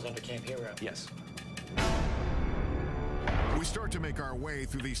tunnels under Camp Hero? Yes. We start to make our way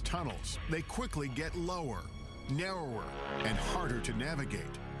through these tunnels. They quickly get lower, narrower, and harder to navigate,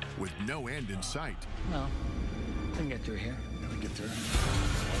 with no end in sight. No, we can get through here. Yeah, we can get through.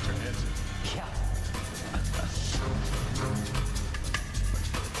 Watch our heads. Yeah.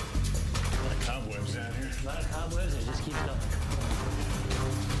 A lot of cobwebs down here. A lot of cobwebs, and just keep going.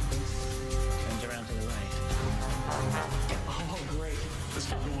 Turns around to the right. Oh, great. This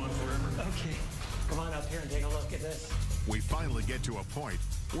could go on forever. Okay. Come on up here and take a look at this. We finally get to a point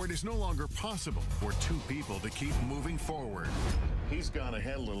where it is no longer possible for 2 people to keep moving forward. He's gone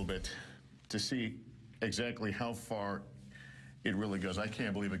ahead a little bit to see exactly how far it really goes. I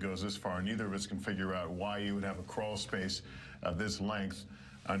can't believe it goes this far. Neither of us can figure out why you would have a crawl space of this length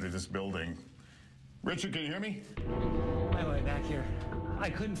under this building. Richard, can you hear me? My way back here.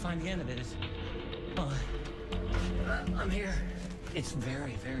 I couldn't find the end of it. I'm here. It's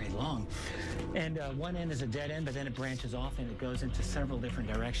very, very long. And one end is a dead end, but then it branches off and it goes into several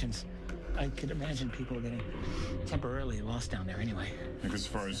different directions. I could imagine people getting temporarily lost down there anyway. I think as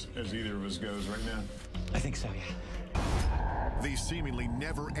far as either of us goes right now? I think so, yeah. These seemingly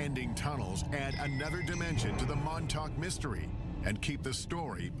never-ending tunnels add another dimension to the Montauk mystery and keep the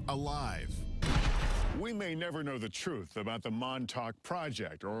story alive. We may never know the truth about the Montauk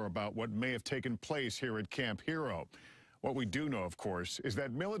Project or about what may have taken place here at Camp Hero. What we do know, of course, is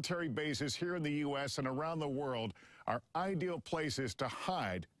that military bases here in the U.S. and around the world are ideal places to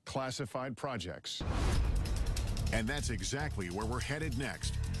hide classified projects. And that's exactly where we're headed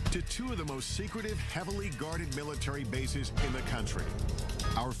next, to 2 of the most secretive, heavily guarded military bases in the country.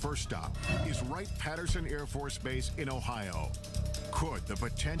 Our first stop is Wright-Patterson Air Force Base in Ohio. Could the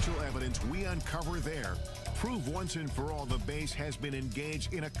potential evidence we uncover there prove once and for all the base has been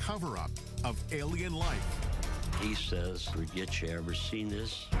engaged in a cover-up of alien life? He says, forget you ever seen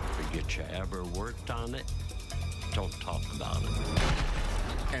this, forget you ever worked on it, don't talk about it.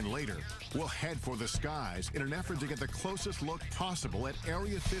 And later, we'll head for the skies in an effort to get the closest look possible at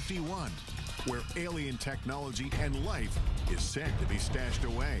Area 51, where alien technology and life is said to be stashed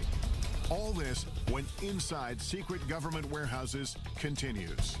away. All this when Inside Secret Government Warehouses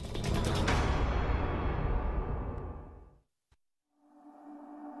continues.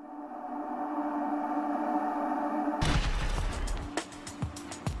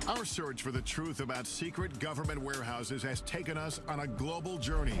 Our Our search for the truth about secret government warehouses has taken us on a global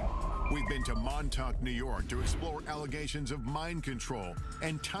journey. We've been to Montauk, New York to explore allegations of mind control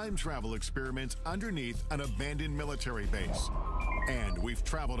and time travel experiments underneath an abandoned military base. And we've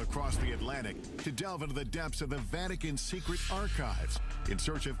traveled across the Atlantic to delve into the depths of the Vatican's secret archives in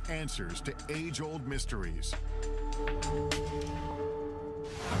search of answers to age-old mysteries.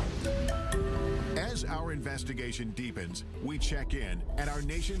 As our investigation deepens, we check in at our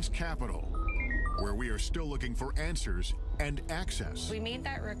nation's capital, where we are still looking for answers and access. We made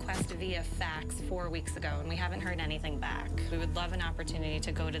that request via fax 4 weeks ago, and we haven't heard anything back. We would love an opportunity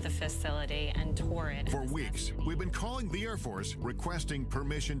to go to the facility and tour it. For weeks, we've been calling the Air Force requesting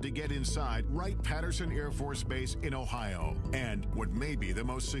permission to get inside Wright-Patterson Air Force Base in Ohio, and what may be the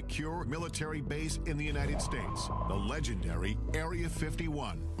most secure military base in the United States, the legendary Area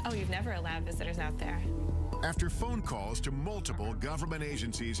 51. Oh, you've never allowed visitors out there? After phone calls to multiple government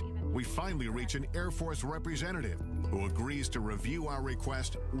agencies, we finally reach an Air Force representative who agrees to review our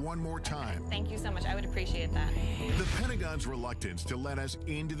request one more time. Thank you so much. I would appreciate that. The Pentagon's reluctance to let us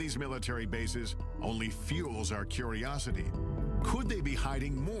into these military bases only fuels our curiosity. Could they be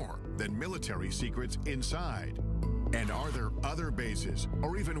hiding more than military secrets inside? And are there other bases,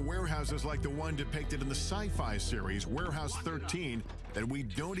 or even warehouses like the one depicted in the sci-fi series Warehouse 13 that we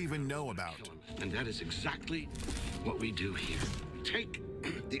don't even know about? And that is exactly what we do here. Take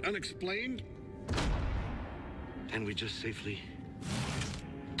the unexplained, and we just safely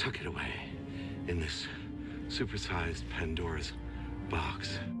tuck it away in this supersized Pandora's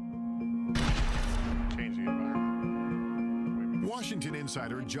box. Change the environment. Washington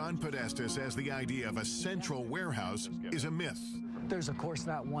insider John Podesta says the idea of a central warehouse is a myth. There's, of course,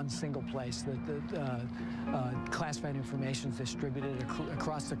 not one single place that classified information is distributed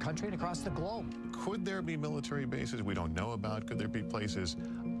across the country and across the globe. Could there be military bases we don't know about? Could there be places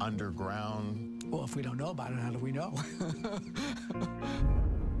underground? Well, if we don't know about it, how do we know?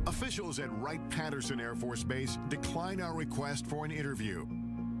 Officials at Wright-Patterson Air Force Base declined our request for an interview.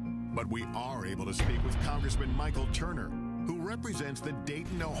 But we are able to speak with Congressman Michael Turner, who represents the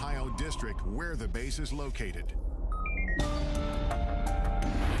Dayton, Ohio district where the base is located.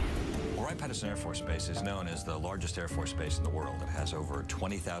 Wright-Patterson Air Force Base is known as the largest Air Force base in the world. It has over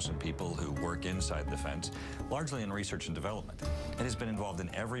 20,000 people who work inside the fence, largely in research and development. It has been involved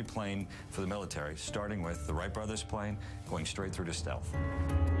in every plane for the military, starting with the Wright brothers plane, going straight through to stealth.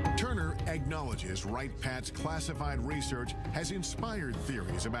 Turner acknowledges Wright-Pat's classified research has inspired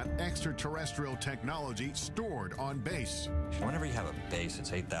theories about extraterrestrial technology stored on base. Whenever you have a base,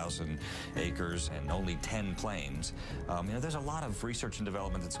 it's 8,000 acres and only 10 planes. There's a lot of research and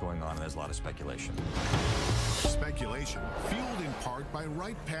development that's going on, and there's a lot of speculation. Speculation fueled in part by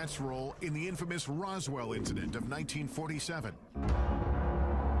Wright-Pat's role in the infamous Roswell incident of 1947.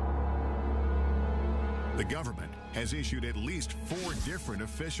 The government has issued at least 4 different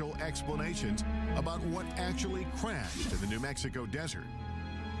official explanations about what actually crashed in the New Mexico desert.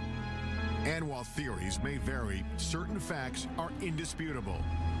 And while theories may vary, certain facts are indisputable.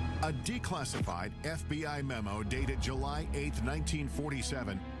 A declassified FBI memo dated July 8,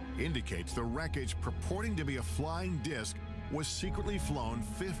 1947, indicates the wreckage purporting to be a flying disc was secretly flown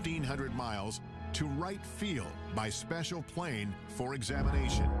 1,500 miles to Wright Field by special plane for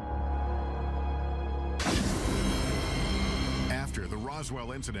examination. After the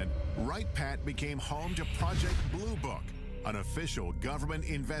Roswell incident, Wright-Pat became home to Project Blue Book, an official government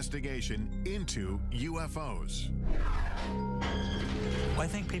investigation into UFOs. Well, I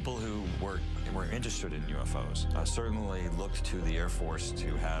think people who were interested in UFOs certainly looked to the Air Force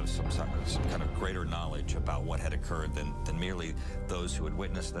to have some kind of greater knowledge about what had occurred than merely those who had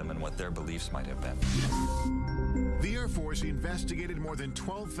witnessed them and what their beliefs might have been. The Air Force investigated more than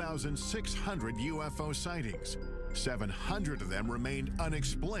 12,600 UFO sightings. 700 of them remained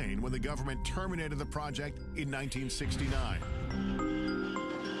unexplained when the government terminated the project in 1969.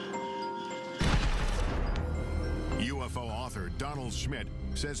 UFO author Donald Schmitt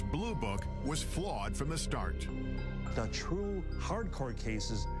says Blue Book was flawed from the start. The true hardcore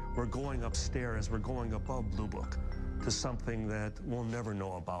cases were going upstairs, we're going above Blue Book to something that we'll never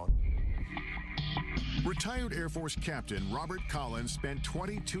know about. Retired Air Force Captain Robert Collins spent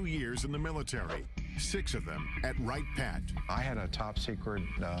 22 years in the military, 6 of them at Wright-Pat. I had a top secret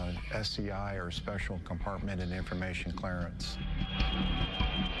SCI, or Special Compartment and Information Clearance.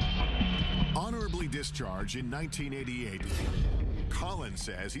 Honorably discharged in 1988, Collins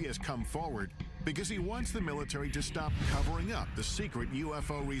says he has come forward because he wants the military to stop covering up the secret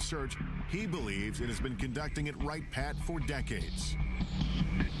UFO research he believes it has been conducting at Wright-Pat for decades.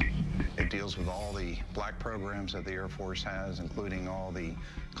 It deals with all the black programs that the Air Force has, including all the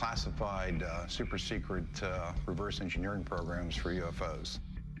classified super secret reverse engineering programs for UFOs.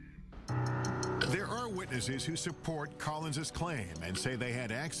 There are witnesses who support Collins's claim and say they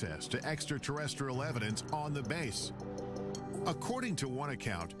had access to extraterrestrial evidence on the base. According to one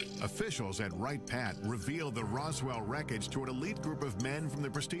account, officials at Wright-Patt revealed the Roswell wreckage to an elite group of men from the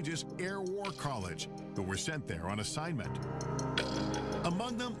prestigious Air War College who were sent there on assignment.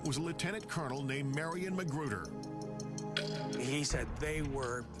 Among them was a lieutenant colonel named Marion Magruder. He said they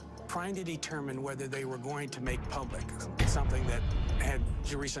were trying to determine whether they were going to make public something that had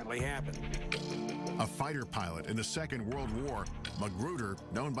recently happened. A fighter pilot in the Second World War, Magruder,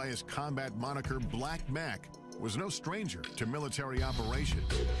 known by his combat moniker Black Mac, was no stranger to military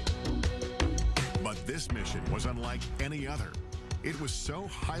operations. But this mission was unlike any other. It was so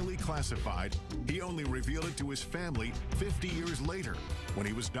highly classified, he only revealed it to his family 50 years later when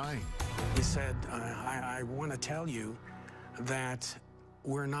he was dying. He said, I want to tell you that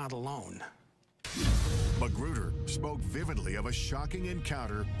we're not alone. Magruder spoke vividly of a shocking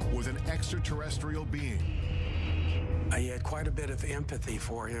encounter with an extraterrestrial being. I had quite a bit of empathy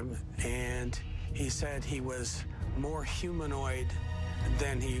for him, and he said he was more humanoid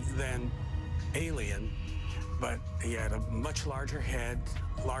than alien, but he had a much larger head,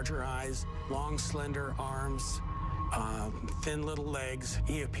 larger eyes, long, slender arms, thin little legs.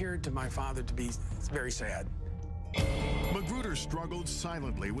 He appeared to my father to be very sad. Magruder struggled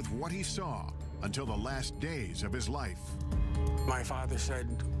silently with what he saw until the last days of his life. My father said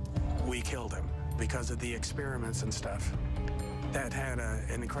we killed him because of the experiments and stuff. That had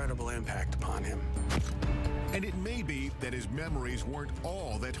an incredible impact upon him. And it may be that his memories weren't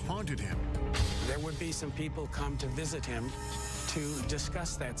all that haunted him. There would be some people come to visit him to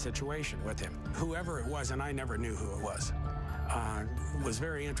discuss that situation with him. Whoever it was, and I never knew who it was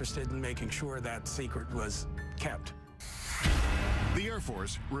very interested in making sure that secret was kept. The Air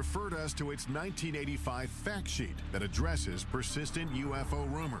Force referred us to its 1985 fact sheet that addresses persistent UFO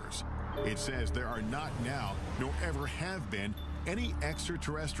rumors. It says there are not now, nor ever have been, any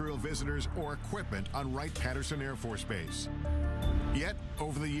extraterrestrial visitors or equipment on Wright-Patterson Air Force Base. Yet,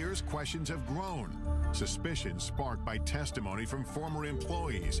 over the years, questions have grown, suspicions sparked by testimony from former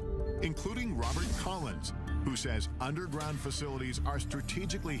employees, including Robert Collins, who says underground facilities are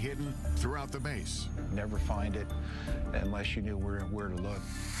strategically hidden throughout the base. Never find it unless you knew where to look.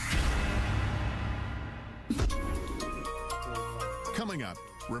 Coming up,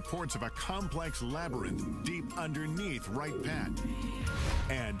 reports of a complex labyrinth deep underneath Wright-Patt,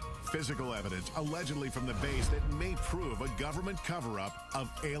 and physical evidence allegedly from the base that may prove a government cover-up of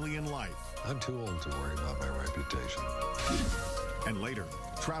alien life. I'm too old to worry about my reputation. And later,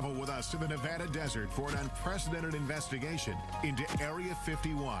 travel with us to the Nevada desert for an unprecedented investigation into Area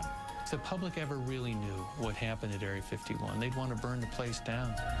 51. If the public ever really knew what happened at Area 51, they'd want to burn the place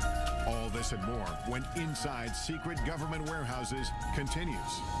down. All this and more when Inside Secret Government Warehouses continues.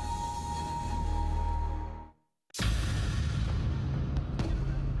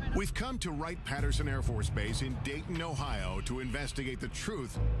 We've come to Wright-Patterson Air Force Base in Dayton, Ohio to investigate the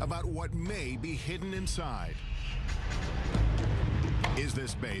truth about what may be hidden inside. Is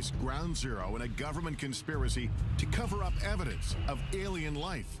this base ground zero in a government conspiracy to cover up evidence of alien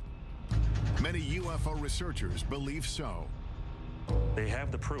life? Many UFO researchers believe so. They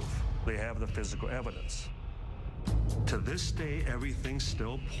have the proof. They have the physical evidence. To this day, everything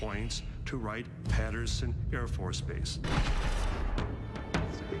still points to Wright-Patterson Air Force Base.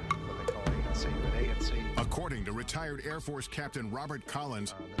 According to retired Air Force Captain Robert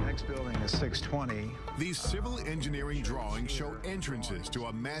Collins, the next building is 620. These civil engineering drawings show entrances to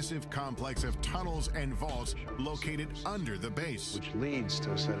a massive complex of tunnels and vaults located under the base, which leads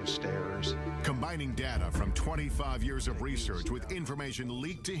to a set of stairs. Combining data from 25 years of research with information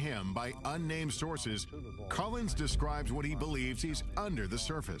leaked to him by unnamed sources, Collins describes what he believes is under the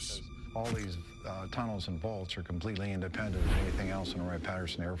surface. All these tunnels and vaults are completely independent of anything else in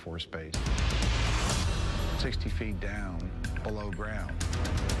Wright-Patterson Air Force Base. 60 feet down below ground.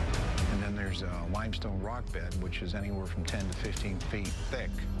 And then there's a limestone rock bed, which is anywhere from 10 to 15 feet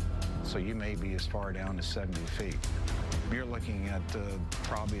thick. So you may be as far down as 70 feet. You're looking at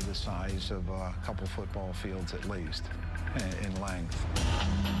probably the size of a couple football fields at least in length.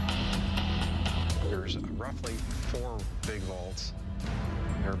 There's roughly 4 big vaults.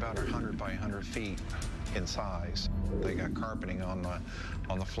 They're about 100 by 100 feet in size. They got carpeting on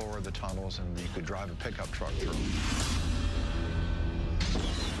the floor of the tunnels, and you could drive a pickup truck through them.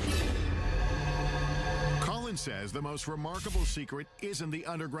 Collins says the most remarkable secret isn't the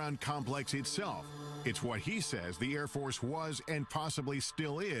underground complex itself, It's what he says the Air Force was and possibly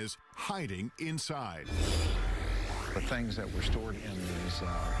still is hiding inside. The things that were stored in these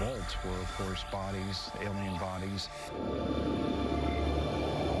vaults were, of course, bodies, alien bodies,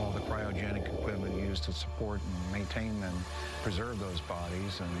 all the cryogenic equipment used to support and maintain and preserve those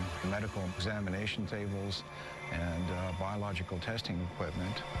bodies, and medical examination tables and biological testing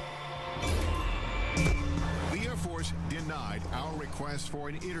equipment. The Air Force denied our request for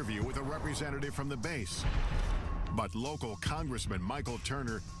an interview with a representative from the base. But local Congressman Michael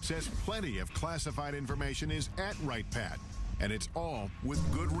Turner says plenty of classified information is at Wright-Patt, and it's all with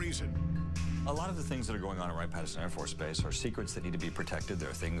good reason. A lot of the things that are going on at Wright-Patterson Air Force Base are secrets that need to be protected. There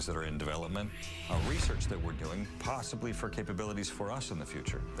are things that are in development, research that we're doing, possibly for capabilities for us in the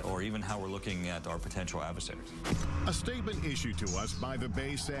future, or even how we're looking at our potential adversaries. A statement issued to us by the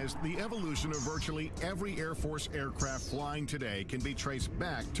base says the evolution of virtually every Air Force aircraft flying today can be traced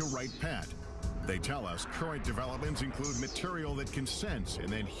back to Wright-Patt. They tell us current developments include material that can sense and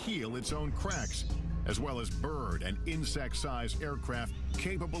then heal its own cracks, as well as bird and insect-sized aircraft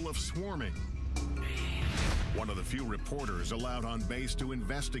capable of swarming. One of the few reporters allowed on base to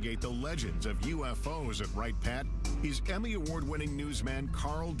investigate the legends of UFOs at Wright-Patt is Emmy Award-winning newsman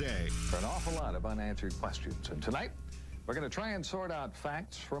Carl Day. For an awful lot of unanswered questions. And tonight, we're going to try and sort out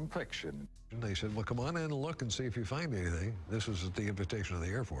facts from fiction. And they said, well, come on in and look and see if you find anything. This was at the invitation of the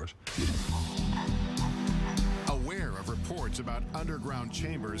Air Force. Aware of reports about underground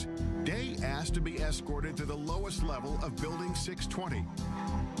chambers, Day asked to be escorted to the lowest level of Building 620.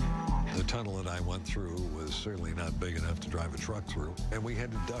 The tunnel that I went through was certainly not big enough to drive a truck through, and we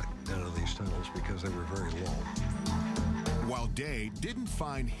had to duck down in these tunnels because they were very low. While Day didn't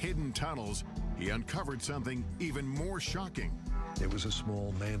find hidden tunnels, he uncovered something even more shocking. It was a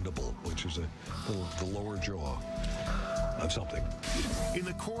small mandible, which is the lower jaw of something. In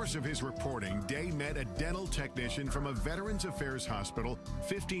the course of his reporting, Day met a dental technician from a Veterans Affairs hospital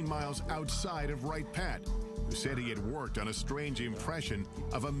 15 miles outside of Wright-Patt, who said he had worked on a strange impression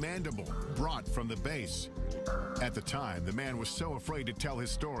of a mandible brought from the base. At the time, the man was so afraid to tell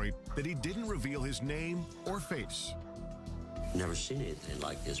his story that he didn't reveal his name or face. Never seen anything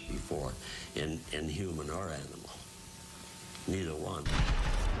like this before in human or animal. Neither one.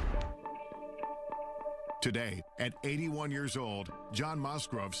 Today, at 81 years old, John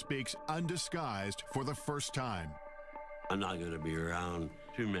Musgrove speaks undisguised for the first time. I'm not going to be around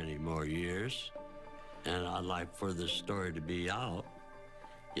too many more years, and I'd like for this story to be out,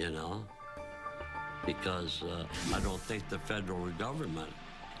 you know, because I don't think the federal government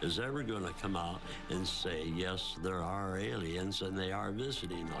is ever going to come out and say, yes, there are aliens and they are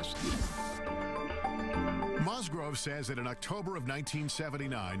visiting us. Musgrove says that in October of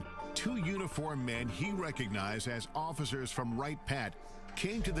 1979, two uniformed men he recognized as officers from Wright-Patt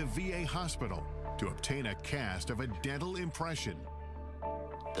came to the VA hospital to obtain a cast of a dental impression.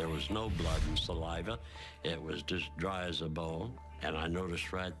 There was no blood and saliva. It was just dry as a bone. And I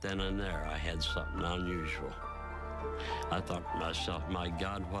noticed right then and there I had something unusual. I thought to myself, my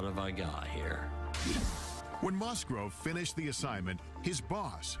God, what have I got here? When Musgrove finished the assignment, his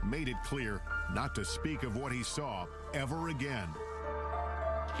boss made it clear not to speak of what he saw ever again.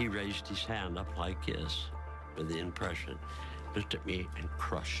 He raised his hand up like this with the impression, looked at me and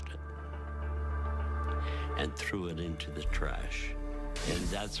crushed it and threw it into the trash. And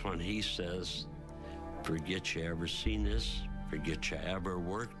that's when he says, forget you ever seen this, forget you ever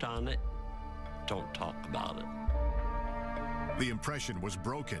worked on it, don't talk about it. The impression was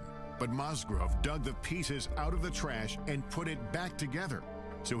broken, but Musgrove dug the pieces out of the trash and put it back together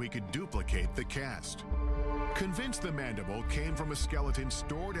so he could duplicate the cast. Convinced the mandible came from a skeleton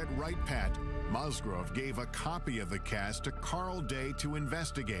stored at Wright-Patt, Musgrove gave a copy of the cast to Carl Day to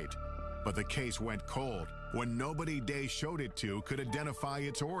investigate. But the case went cold when nobody Day showed it to could identify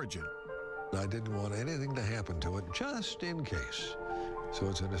its origin. I didn't want anything to happen to it, just in case. So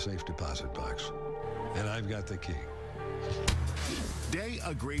it's in a safe deposit box. And I've got the key. Day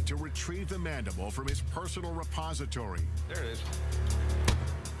agreed to retrieve the mandible from his personal repository. There it is.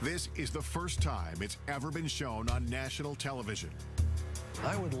 This is the first time it's ever been shown on national television.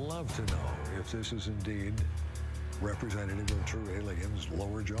 I would love to know if this is indeed representative of true aliens'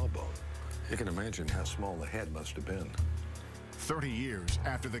 lower jawbone. You can imagine how small the head must have been. 30 years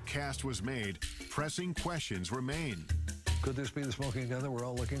after the cast was made, pressing questions remain. Could this be the smoking gun that we're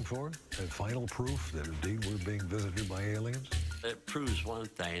all looking for? And final proof that indeed we're being visited by aliens? It proves one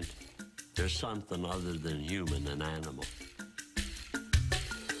thing. There's something other than human and animal.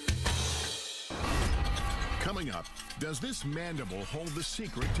 Coming up, does this mandible hold the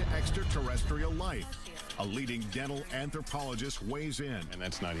secret to extraterrestrial life? a leading dental anthropologist weighs in. And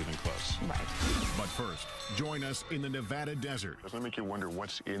that's not even close. Right. But first, join us in the Nevada desert. Doesn't it make you wonder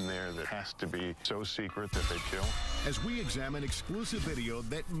what's in there that has to be so secret that they kill? As we examine exclusive video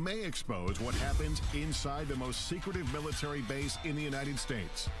that may expose what happens inside the most secretive military base in the United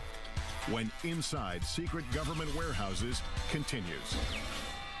States. When Inside Secret Government Warehouses continues.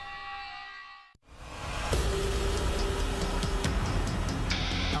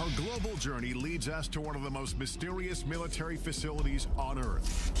 Our global journey leads us to one of the most mysterious military facilities on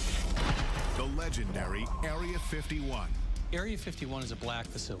Earth. The legendary Area 51. Area 51 is a black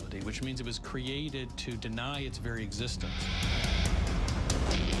facility, which means it was created to deny its very existence.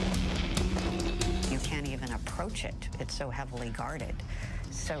 You can't even approach it. It's so heavily guarded.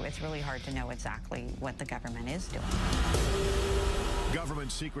 So it's really hard to know exactly what the government is doing.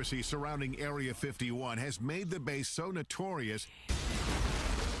 Government secrecy surrounding Area 51 has made the base so notorious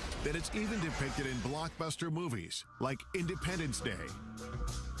that it's even depicted in blockbuster movies like Independence Day.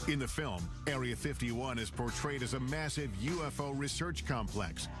 In the film, Area 51 is portrayed as a massive UFO research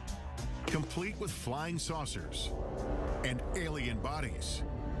complex, complete with flying saucers and alien bodies.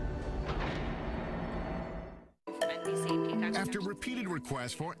 After repeated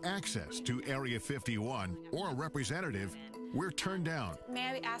requests for access to Area 51 or a representative, we're turned down. May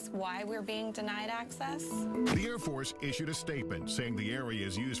I ask why we're being denied access? The Air Force issued a statement saying the area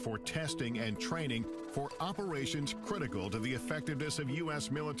is used for testing and training for operations critical to the effectiveness of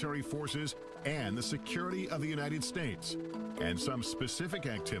U.S. military forces and the security of the United States. And some specific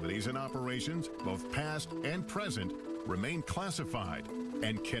activities and operations, both past and present, remain classified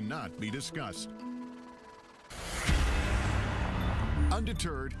and cannot be discussed.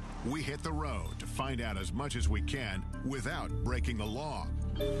 Undeterred, we hit the road to find out as much as we can without breaking the law.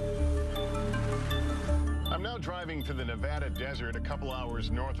 I'm now driving to the Nevada desert a couple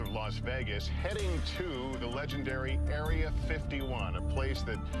hours north of Las Vegas, heading to the legendary Area 51, a place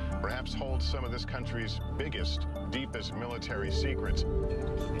that perhaps holds some of this country's biggest, deepest military secrets.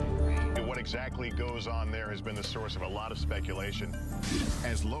 And what exactly goes on there has been the source of a lot of speculation.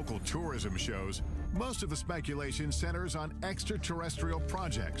 As local tourism shows, most of the speculation centers on extraterrestrial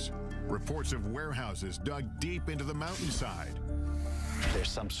projects, reports of warehouses dug deep into the mountainside. There's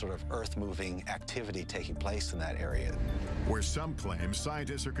some sort of earth-moving activity taking place in that area. Where some claim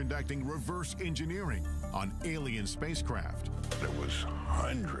scientists are conducting reverse engineering on alien spacecraft. It was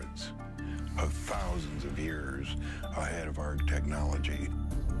hundreds of thousands of years ahead of our technology.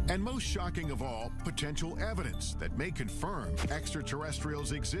 And most shocking of all, potential evidence that may confirm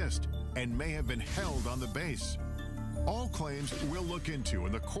extraterrestrials exist and may have been held on the base. All claims we'll look into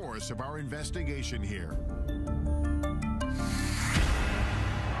in the course of our investigation here.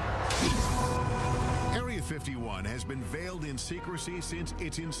 Area 51 has been veiled in secrecy since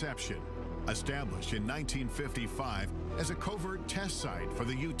its inception. Established in 1955 as a covert test site for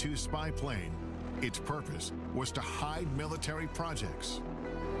the U-2 spy plane, its purpose was to hide military projects.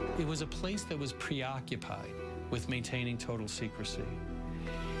 It was a place that was preoccupied with maintaining total secrecy.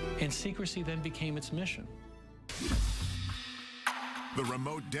 And secrecy then became its mission. The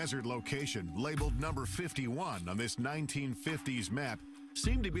remote desert location, labeled number 51 on this 1950s map,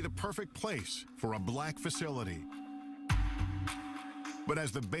 seemed to be the perfect place for a black facility. But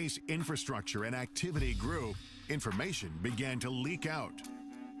as the base infrastructure and activity grew, information began to leak out.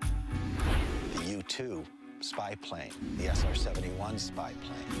 The U-2 spy plane, the SR-71 spy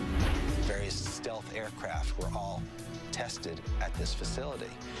plane, various stealth aircraft were all tested at this facility.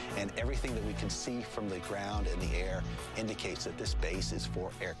 And everything that we can see from the ground and the air indicates that this base is for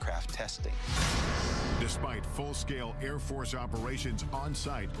aircraft testing. Despite full-scale Air Force operations on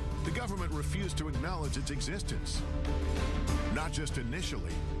site, the government refused to acknowledge its existence. Not just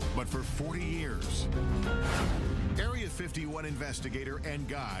initially, but for 40 years. Area 51 investigator and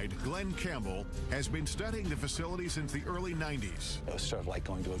guide Glenn Campbell has been studying the facility since the early 90s. It was sort of like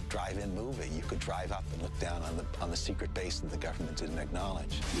going to a drive-in movie. You could drive up and look down on the secret base that the government didn't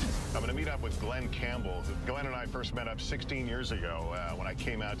acknowledge. I'm going to meet up with Glenn Campbell. Glenn and I first met up 16 years ago when I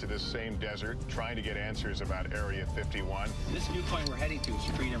came out to this same desert trying to get answers about Area 51. This viewpoint we're heading to is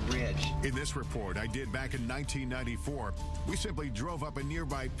Freedom Ridge. In this report I did back in 1994, we simply drove up a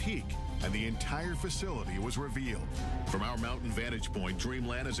nearby peak and the entire facility was revealed. From our mountain vantage point,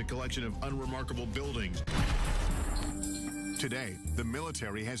 Dreamland is a collection of unremarkable buildings. Today, the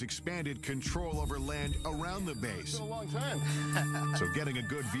military has expanded control over land around the base. It's been a long time. So getting a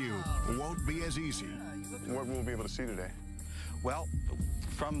good view won't be as easy. What will we be able to see today? Well,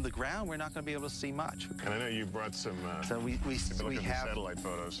 from the ground, we're not going to be able to see much. And I know you brought some so we have satellite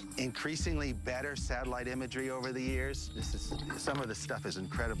photos. Increasingly better satellite imagery over the years. Some of this stuff is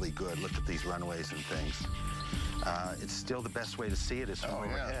incredibly good. Look at these runways and things. It's still the best way to see it is from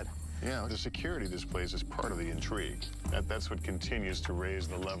overhead. Yeah, the security of this place is part of the intrigue. That's what continues to raise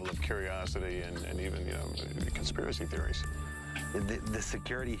the level of curiosity and even, conspiracy theories. The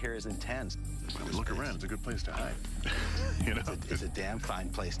security here is intense. Look around, it's a good place to hide. It's a damn fine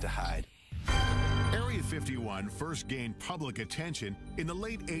place to hide. Area 51 first gained public attention in the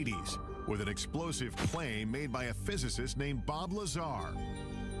late 80s with an explosive claim made by a physicist named Bob Lazar.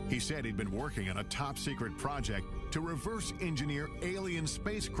 He said he'd been working on a top-secret project to reverse engineer alien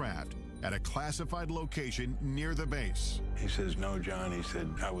spacecraft at a classified location near the base. He says, no, John, he said,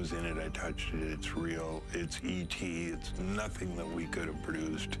 I was in it, I touched it, it's real, it's E.T., it's nothing that we could have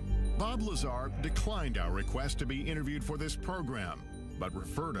produced. Bob Lazar declined our request to be interviewed for this program, but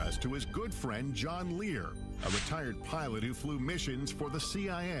referred us to his good friend John Lear, a retired pilot who flew missions for the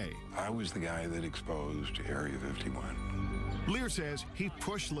CIA. I was the guy that exposed Area 51. Lear says he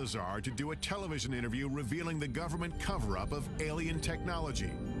pushed Lazar to do a television interview revealing the government cover-up of alien technology.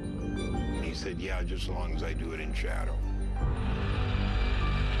 He said, yeah, just as long as I do it in shadow.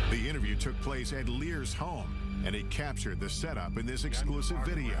 The interview took place at Lear's home, and he captured the setup in this exclusive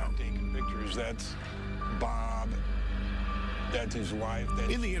video. Taking pictures, that's Bob. That's his wife.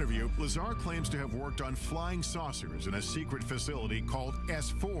 In the interview, Lazar claims to have worked on flying saucers in a secret facility called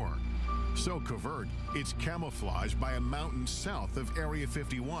S4. So covert, it's camouflaged by a mountain south of Area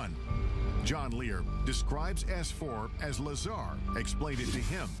 51. John Lear describes S4 as Lazar explained it to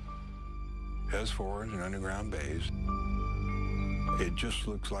him. S4 is an underground base. It just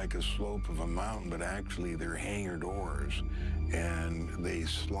looks like a slope of a mountain, but actually they're hangar doors, and they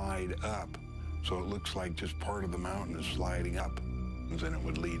slide up. So it looks like just part of the mountain is sliding up. And it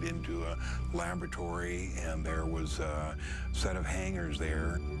would lead into a laboratory, and there was a set of hangars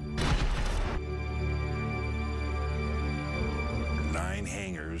there. 9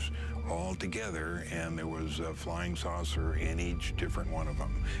 hangars all together, and there was a flying saucer in each different one of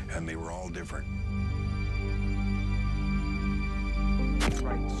them, and they were all different.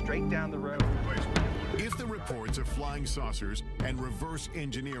 Right, straight down the road. If the reports of flying saucers and reverse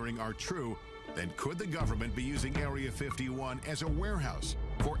engineering are true, then could the government be using Area 51 as a warehouse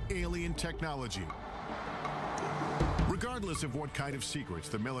for alien technology? Regardless of what kind of secrets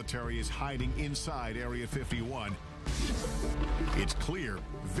the military is hiding inside Area 51, it's clear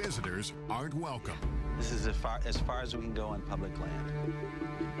visitors aren't welcome. This is as far as we can go on public land.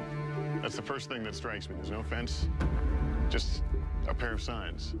 That's the first thing that strikes me. There's no fence, just a pair of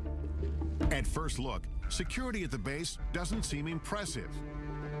signs. At first look, security at the base doesn't seem impressive.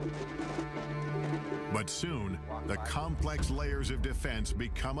 But soon, the complex layers of defense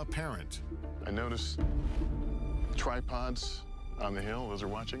become apparent. I noticed tripods on the hill. Those are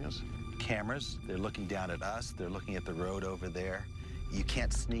watching us. Cameras, they're looking down at us. They're looking at the road over there. You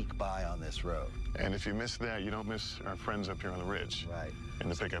can't sneak by on this road. And if you miss that, you don't miss our friends up here on the ridge. Right. In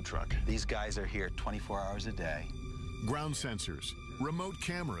the pickup truck. These guys are here 24 hours a day. Ground sensors, remote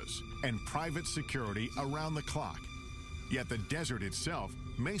cameras, and private security around the clock. Yet the desert itself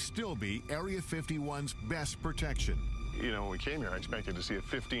may still be Area 51's best protection. You know, when we came here, I expected to see a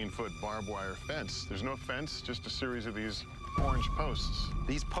 15-foot barbed wire fence. There's no fence, just a series of these orange posts.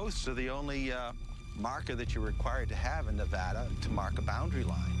 These posts are the only marker that you're required to have in Nevada to mark a boundary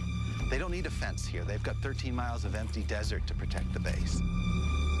line. They don't need a fence here. They've got 13 miles of empty desert to protect the base.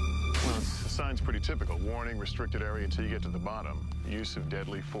 Well, the sign's pretty typical. Warning, restricted area until you get to the bottom. Use of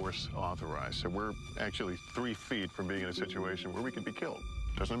deadly force authorized. So we're actually 3 feet from being in a situation where we could be killed.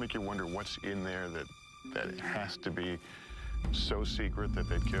 Doesn't it make you wonder what's in there that it has to be so secret that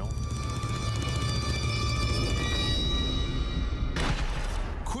they'd kill?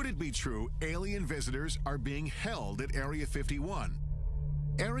 Could it be true alien visitors are being held at Area 51?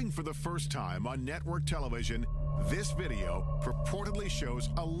 Airing for the first time on network television, this video purportedly shows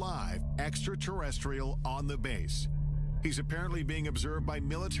a live extraterrestrial on the base. He's apparently being observed by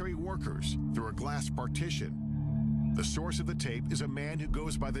military workers through a glass partition. The source of the tape is a man who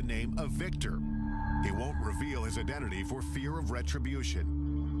goes by the name of Victor. He won't reveal his identity for fear of retribution.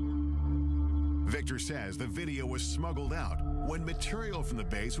 Victor says the video was smuggled out when material from the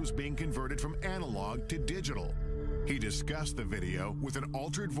base was being converted from analog to digital. He discussed the video with an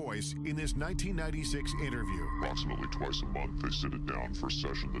altered voice in this 1996 interview. Approximately twice a month, they sit it down for a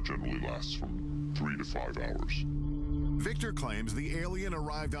session that generally lasts from 3 to 5 hours. Victor claims the alien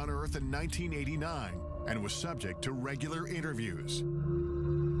arrived on Earth in 1989 and was subject to regular interviews.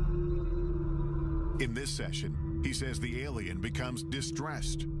 In this session, He says the alien becomes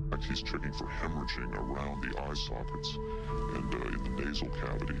distressed. He's checking for hemorrhaging around the eye sockets and in the nasal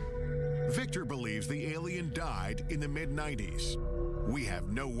cavity. Victor believes the alien died in the mid-90s. We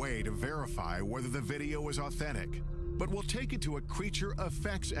have no way to verify whether the video is authentic, but we'll take it to a creature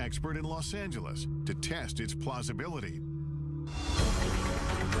effects expert in Los Angeles to test its plausibility.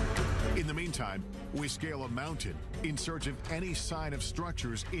 In the meantime, we scale a mountain in search of any sign of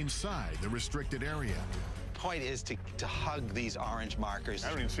structures inside the restricted area. Point is to hug these orange markers. I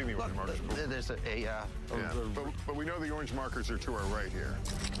haven't even seen the orange markers before. There's but we know the orange markers are to our right here.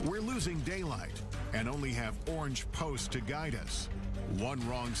 We're losing daylight and only have orange posts to guide us. One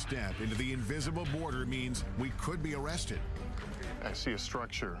wrong step into the invisible border means we could be arrested. I see a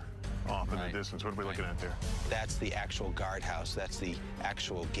structure off in the distance. What are we looking at there? That's the actual guardhouse. That's the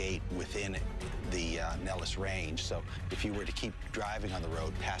actual gate within the Nellis Range. So if you were to keep driving on the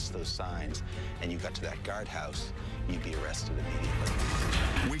road past those signs and you got to that guardhouse, you'd be arrested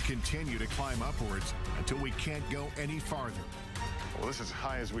immediately. We continue to climb upwards until we can't go any farther. Well, this is as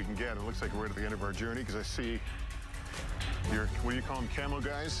high as we can get. It looks like we're at the end of our journey because I see what do you call them, camo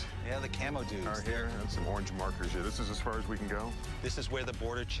guys? Yeah, the camo dudes. Are here. That's some orange markers here. This is as far as we can go. This is where the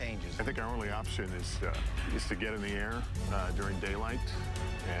border changes. I think our only option is to get in the air during daylight,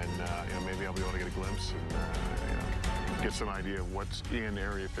 and maybe I'll be able to get a glimpse and get some idea of what's in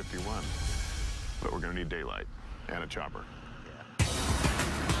Area 51. But we're going to need daylight and a chopper. Yeah.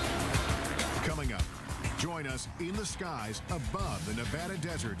 Coming up, join us in the skies above the Nevada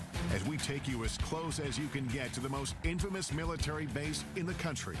desert as we take you as close as you can get to the most infamous military base in the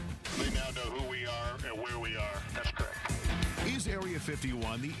country. They now know who we are and where we are. That's correct. Is Area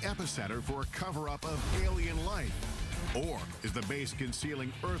 51 the epicenter for a cover-up of alien life? Or is the base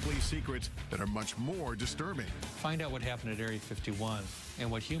concealing earthly secrets that are much more disturbing? Find out what happened at Area 51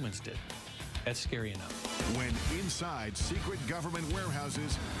 and what humans did. That's scary enough. When Inside Secret Government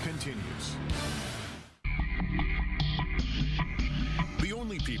Warehouses continues. The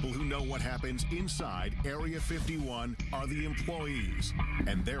only people who know what happens inside Area 51 are the employees,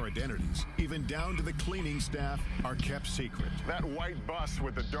 and their identities, even down to the cleaning staff, are kept secret. That white bus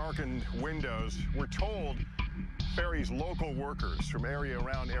with the darkened windows, we're told, ferries local workers from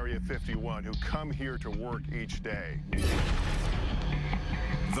around Area 51 who come here to work each day.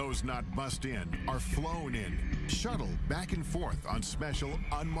 Those not bussed in are flown in, shuttled back and forth on special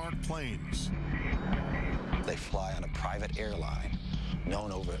unmarked planes. They fly on a private airline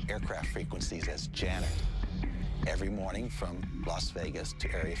known over aircraft frequencies as Janet every morning from Las Vegas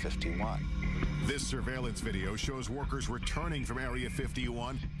to Area 51. This surveillance video shows workers returning from Area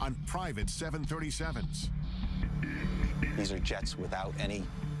 51 on private 737s. These are jets without any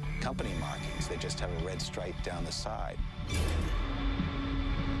company markings. They just have a red stripe down the side.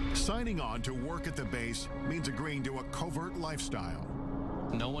 Signing on to work at the base means agreeing to a covert lifestyle.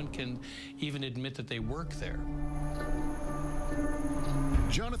 No one can even admit that they work there.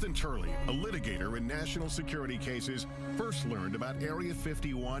 Jonathan Turley, a litigator in national security cases, first learned about Area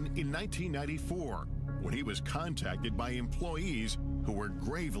 51 in 1994 when he was contacted by employees who were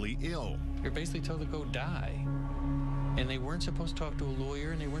gravely ill. You're basically told to go die. And they weren't supposed to talk to a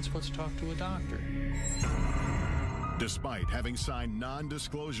lawyer, and they weren't supposed to talk to a doctor. Despite having signed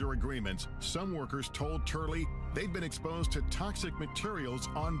non-disclosure agreements, some workers told Turley they'd been exposed to toxic materials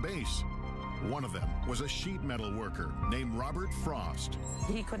on base. One of them was a sheet metal worker named Robert Frost.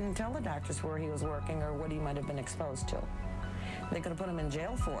 He couldn't tell the doctors where he was working or what he might have been exposed to. They could have put him in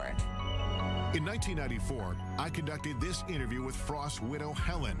jail for it. In 1994, I conducted this interview with Frost's widow,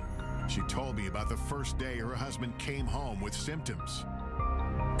 Helen. She told me about the first day her husband came home with symptoms.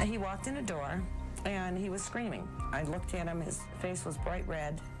 He walked in a door and he was screaming. I looked at him, his face was bright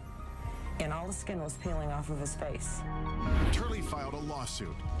red, and all the skin was peeling off of his face. Turley filed a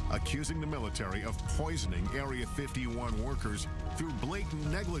lawsuit accusing the military of poisoning Area 51 workers through blatant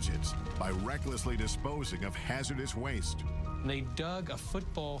negligence by recklessly disposing of hazardous waste. They dug a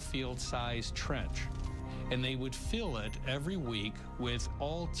football field-sized trench, and they would fill it every week with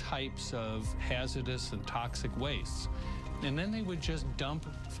all types of hazardous and toxic wastes. And then they would just dump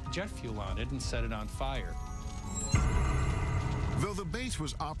jet fuel on it and set it on fire. Though the base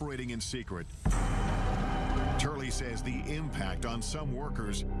was operating in secret, Turley says the impact on some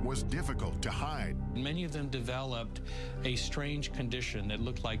workers was difficult to hide. Many of them developed a strange condition that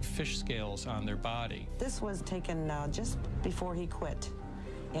looked like fish scales on their body. This was taken just before he quit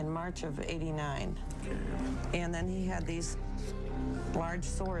in March of '89. And then he had these large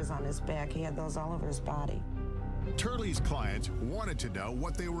sores on his back. He had those all over his body. Turley's clients wanted to know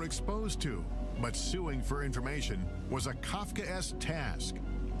what they were exposed to, but suing for information was a Kafkaesque task.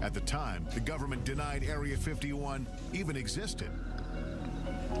 At the time, the government denied Area 51 even existed.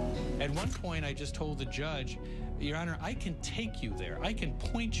 At one point, I just told the judge, Your Honor, I can take you there. I can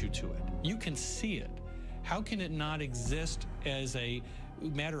point you to it. You can see it. How can it not exist as a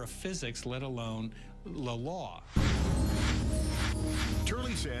matter of physics, let alone the law?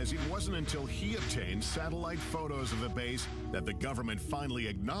 Turley says it wasn't until he obtained satellite photos of the base that the government finally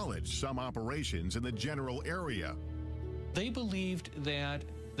acknowledged some operations in the general area. They believed that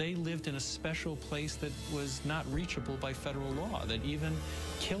they lived in a special place that was not reachable by federal law, that even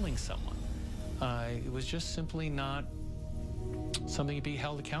killing someone, it was just simply not something to be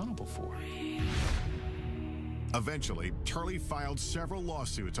held accountable for. Eventually, Turley filed several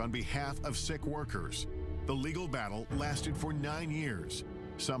lawsuits on behalf of sick workers. The legal battle lasted for 9 years.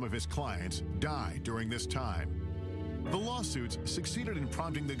 Some of his clients died during this time. The lawsuits succeeded in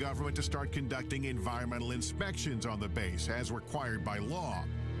prompting the government to start conducting environmental inspections on the base as required by law.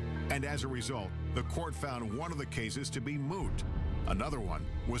 And as a result, the court found one of the cases to be moot. Another one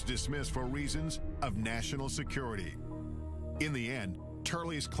was dismissed for reasons of national security. In the end,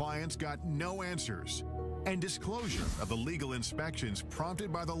 Turley's clients got no answers, and disclosure of the legal inspections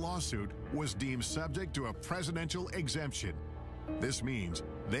prompted by the lawsuit was deemed subject to a presidential exemption. This means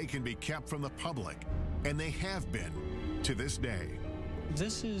they can be kept from the public, and they have been to this day.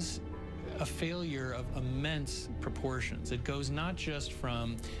 This is a failure of immense proportions. It goes not just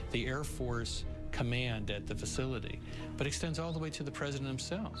from the Air Force command at the facility, but extends all the way to the president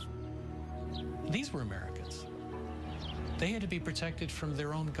himself. These were Americans. They had to be protected from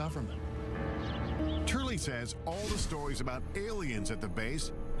their own government. Turley says all the stories about aliens at the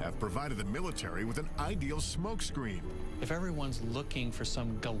base have provided the military with an ideal smokescreen. If everyone's looking for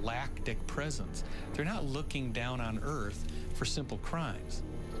some galactic presence, they're not looking down on Earth for simple crimes.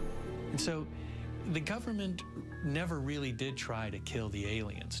 And so the government never really did try to kill the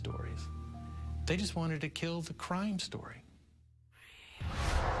alien stories. They just wanted to kill the crime story.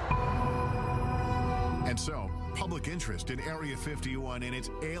 And so, public interest in Area 51 and its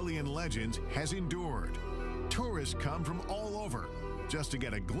alien legends has endured. Tourists come from all over just to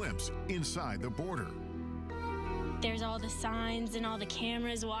get a glimpse inside the border. There's all the signs and all the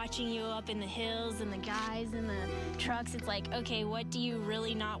cameras watching you up in the hills and the guys in the trucks. It's like, okay, what do you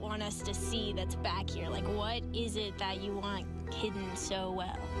really not want us to see that's back here? Like, what is it that you want hidden so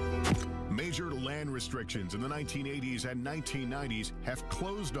well? Major land restrictions in the 1980s and 1990s have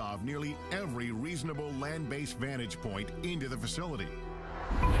closed off nearly every reasonable land-based vantage point into the facility.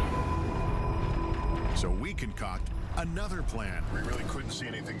 So we concoct another plan. We really couldn't see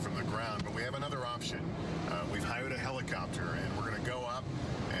anything from the ground, but we have another option. We've hired a helicopter, and we're going to go up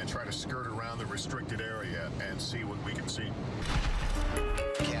and try to skirt around the restricted area and see what we can see.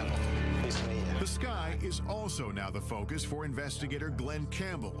 Campbell, pleased to meet you. The sky is also now the focus for investigator Glenn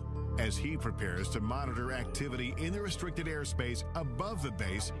Campbell, as he prepares to monitor activity in the restricted airspace above the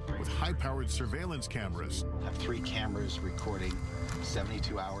base with high-powered surveillance cameras. I have 3 cameras recording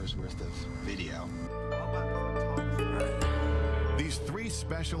 72 hours worth of video. These 3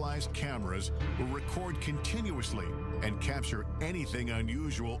 specialized cameras will record continuously and capture anything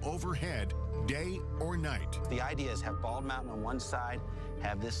unusual overhead, day or night. The idea is have Bald Mountain on one side,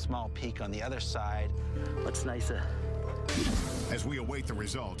 have this small peak on the other side. Looks nicer. As we await the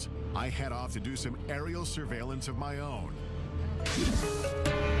results, I head off to do some aerial surveillance of my own.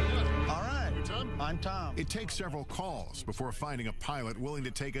 All right, I'm Tom. It takes several calls before finding a pilot willing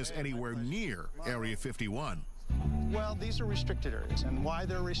to take us anywhere near Area 51. Well, these are restricted areas, and why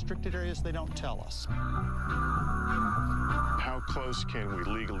they're restricted areas, they don't tell us. How close can we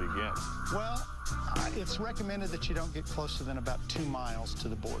legally get? Well, it's recommended that you don't get closer than about 2 miles to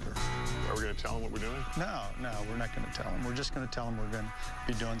the border. Are we going to tell them what we're doing? No, we're not going to tell them. We're just going to tell them we're going to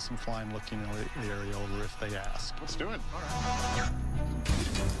be doing some flying, looking the area over if they ask. Let's do it. All right.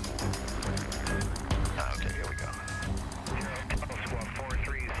 Okay, here we go. Squad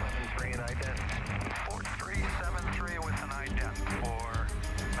 4373 and ident. 4373 with an ident for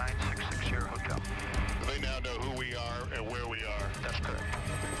 9660 Hotel. They now know who we are and where we are. That's correct.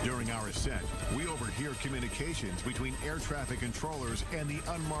 During our ascent, we overhear communications between air traffic controllers and the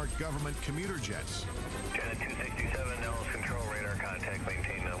unmarked government commuter jets. Janet 267, Nellis control radar contact,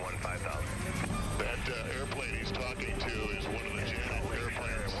 maintain 15,000. That airplane he's talking to is one of the Janet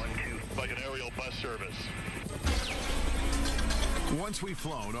airplanes, like an aerial bus service. Once we've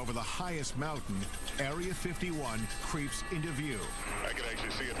flown over the highest mountain, Area 51 creeps into view. I can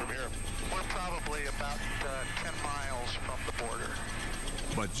actually see it from here. We're probably about 10 miles from the border.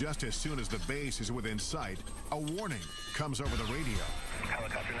 But just as soon as the base is within sight, a warning comes over the radio.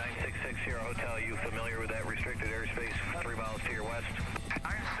 Helicopter 9660 Hotel, you familiar with that restricted airspace 3 miles to your west?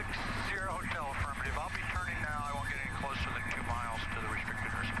 9660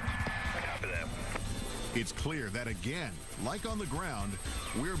 It's clear that again, like on the ground,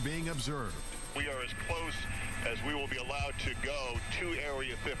 we're being observed. We are as close as we will be allowed to go to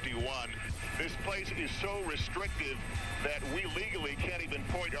Area 51. This place is so restrictive that we legally can't even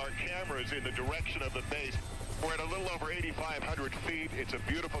point our cameras in the direction of the base. We're at a little over 8,500 feet. It's a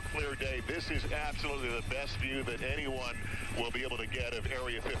beautiful, clear day. This is absolutely the best view that anyone will be able to get of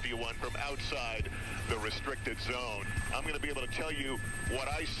Area 51 from outside the restricted zone. I'm going to be able to tell you what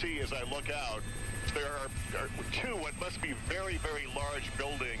I see as I look out. There are two what must be very, very large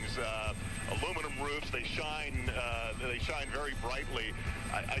buildings, aluminum roofs. They shine very brightly.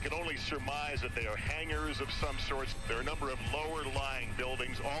 I can only surmise that they are hangars of some sorts. There are a number of lower-lying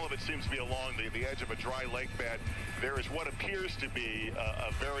buildings. All of it seems to be along the edge of a dry lake bed. There is what appears to be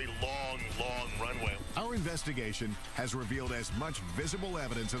a very long, long runway. Our investigation has revealed as much visible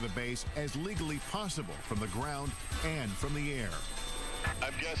evidence of the base as legally possible from the ground and from the air.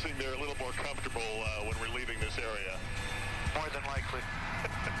 I'm guessing they're a little more comfortable when we're leaving this area. More than likely.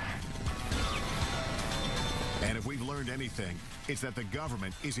 And if we've learned anything, it's that the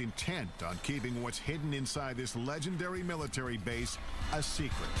government is intent on keeping what's hidden inside this legendary military base a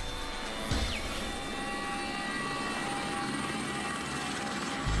secret.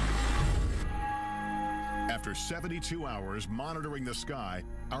 After 72 hours monitoring the sky,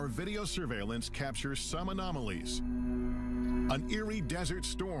 our video surveillance captures some anomalies. An eerie desert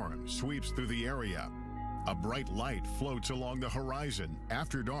storm sweeps through the area. A bright light floats along the horizon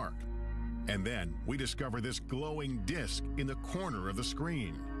after dark. And then we discover this glowing disc in the corner of the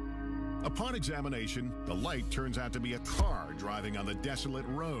screen. Upon examination, the light turns out to be a car driving on the desolate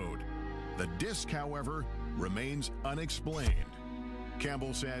road. The disc, however, remains unexplained.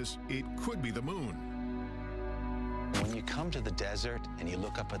 Campbell says it could be the moon. When you come to the desert and you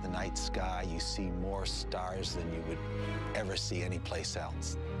look up at the night sky, you see more stars than you would ever see anyplace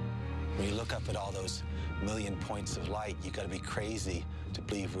else. When you look up at all those million points of light, you got to be crazy to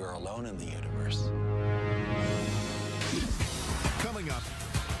believe we're alone in the universe. Coming up,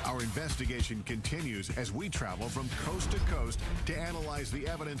 our investigation continues as we travel from coast to coast to analyze the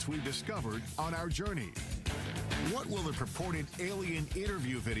evidence we've discovered on our journey. What will the purported alien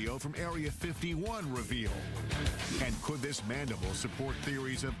interview video from Area 51 reveal? And could this mandible support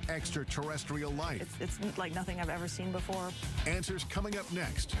theories of extraterrestrial life? It's like nothing I've ever seen before. Answers coming up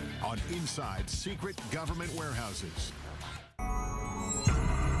next on Inside Secret Government Warehouses.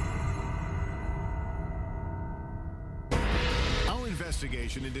 Our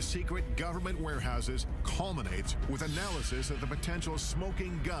investigation into secret government warehouses culminates with analysis of the potential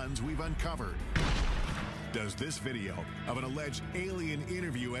smoking guns we've uncovered. Does this video of an alleged alien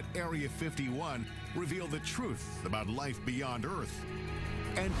interview at Area 51 reveal the truth about life beyond Earth?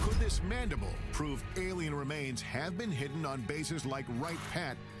 And could this mandible prove alien remains have been hidden on bases like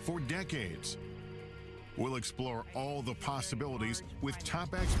Wright-Patt for decades? We'll explore all the possibilities with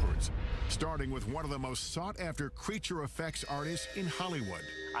top experts, starting with one of the most sought-after creature effects artists in Hollywood.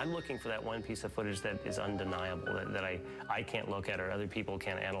 I'm looking for that one piece of footage that is undeniable, that I can't look at or other people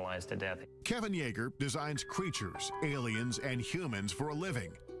can't analyze to death. Kevin Yeager designs creatures, aliens, and humans for a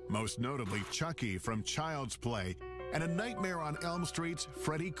living, most notably Chucky from Child's Play and A Nightmare on Elm Street's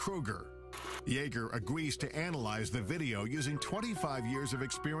Freddy Krueger. Yeager agrees to analyze the video using 25 years of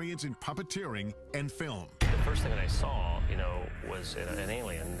experience in puppeteering and film. The first thing that I saw, was an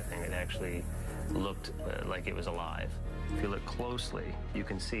alien, and it actually looked like it was alive. If you look closely, you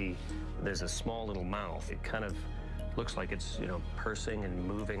can see there's a small little mouth. It kind of looks like it's, pursing and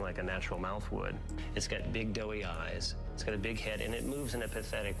moving like a natural mouth would. It's got big doughy eyes. It's got a big head, and it moves in a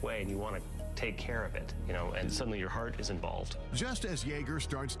pathetic way, and you want to take care of it, and suddenly your heart is involved. Just as Yeager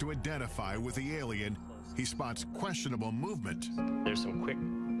starts to identify with the alien, he spots questionable movement. There's some quick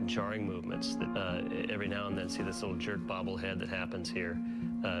jarring movements that every now and then see this little jerk bobblehead that happens here.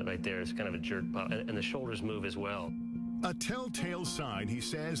 Right there is kind of a jerk bob, and the shoulders move as well. A telltale sign, he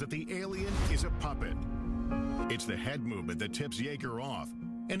says, that the alien is a puppet. It's the head movement that tips Yeager off,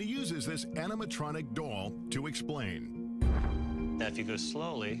 and he uses this animatronic doll to explain. Now, if you go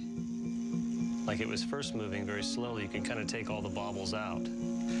slowly, like it was first moving very slowly, you can kind of take all the bobbles out.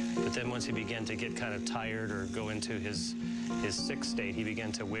 But then once he began to get kind of tired or go into his sick state, he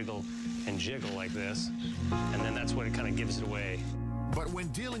began to wiggle and jiggle like this, and then that's what it kind of gives it away. But when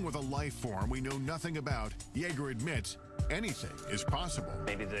dealing with a life form we know nothing about, Yeager admits anything is possible.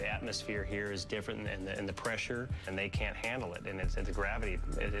 Maybe the atmosphere here is different and the pressure, and they can't handle it, and the gravity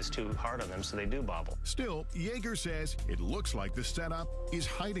is too hard on them, so they do bobble. Still, Yeager says it looks like the setup is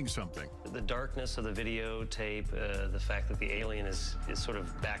hiding something. The darkness of the videotape, the fact that the alien is sort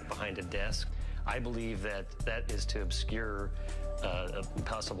of back behind a desk, I believe that is to obscure a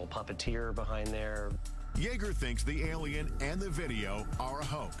possible puppeteer behind there. Yeager thinks the alien and the video are a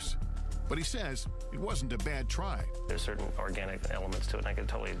hoax, but he says it wasn't a bad try. There's certain organic elements to it, and I can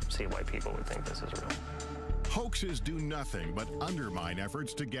totally see why people would think this is real. Hoaxes do nothing but undermine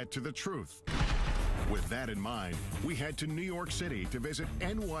efforts to get to the truth. With that in mind, we head to New York City to visit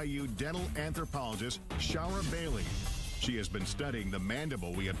NYU dental anthropologist Shara Bailey. She has been studying the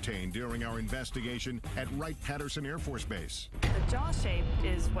mandible we obtained during our investigation at Wright-Patterson Air Force Base. The jaw shape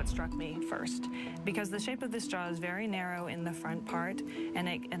is what struck me first, because the shape of this jaw is very narrow in the front part, and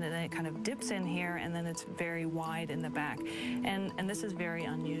then it kind of dips in here, and then it's very wide in the back. And this is very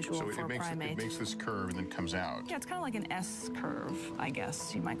unusual for a primate. It makes this curve and then comes out. Yeah, it's kind of like an S curve, I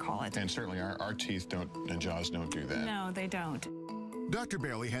guess you might call it. And certainly our teeth and jaws don't do that. No, they don't. Dr.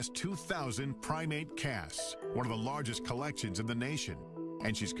 Bailey has 2,000 primate casts, one of the largest collections in the nation,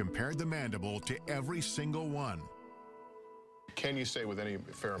 and she's compared the mandible to every single one. Can you say with any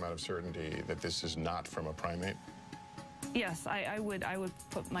fair amount of certainty that this is not from a primate? Yes, I would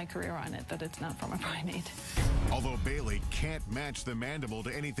put my career on it that it's not from a primate. Although Bailey can't match the mandible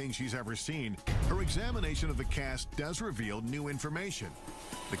to anything she's ever seen, her examination of the cast does reveal new information.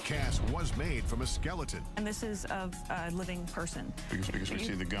 The cast was made from a skeleton. And this is of a living person. Because we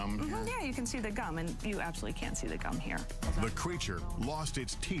see the gum here? Yeah, you can see the gum, and you absolutely can't see the gum here. The creature lost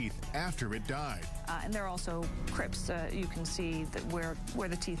its teeth after it died. And there are also crypts. You can see that where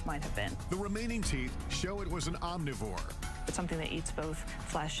the teeth might have been. The remaining teeth show it was an omnivore. It's something that eats both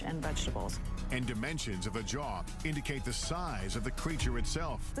flesh and vegetables. And dimensions of the jaw indicate the size of the creature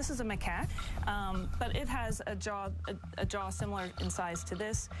itself. This is a macaque, but it has a jaw similar in size to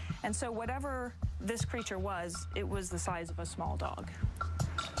this. And so whatever this creature was, it was the size of a small dog.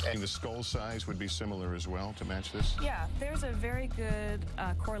 And the skull size would be similar as well to match this? Yeah, there's a very good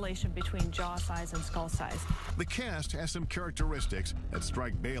correlation between jaw size and skull size. The cast has some characteristics that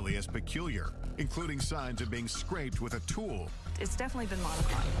strike Bailey as peculiar, including signs of being scraped with a tool. It's definitely been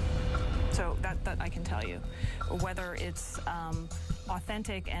modified. So that I can tell you. Whether it's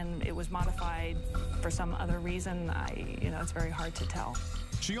authentic and it was modified for some other reason, it's very hard to tell.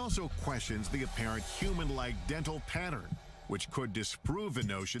 She also questions the apparent human-like dental pattern, which could disprove the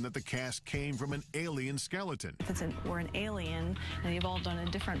notion that the cast came from an alien skeleton. If we're an alien and evolved on a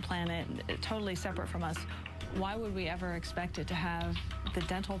different planet, totally separate from us, why would we ever expect it to have the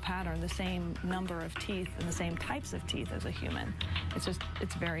dental pattern, the same number of teeth and the same types of teeth as a human?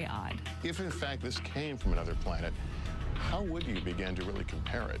 It's very odd. If in fact this came from another planet, how would you begin to really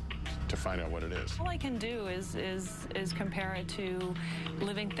compare it to find out what it is? All I can do is compare it to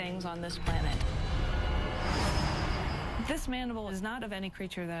living things on this planet. This mandible is not of any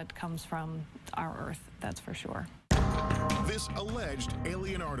creature that comes from our Earth, that's for sure. This alleged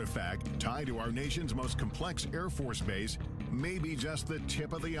alien artifact tied to our nation's most complex Air Force base may be just the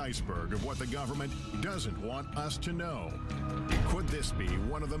tip of the iceberg of what the government doesn't want us to know. Could this be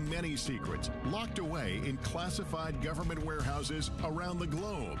one of the many secrets locked away in classified government warehouses around the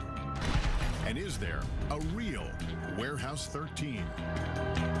globe? And is there a real Warehouse 13?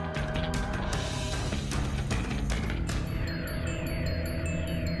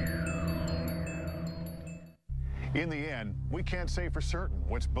 In the end, we can't say for certain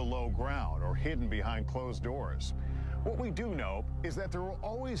what's below ground or hidden behind closed doors. What we do know is that there will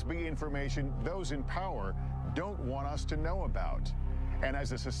always be information those in power don't want us to know about. And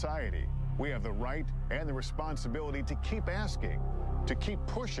as a society, we have the right and the responsibility to keep asking, to keep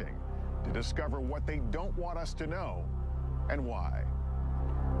pushing, to discover what they don't want us to know and why.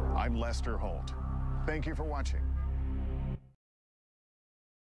 I'm Lester Holt. Thank you for watching.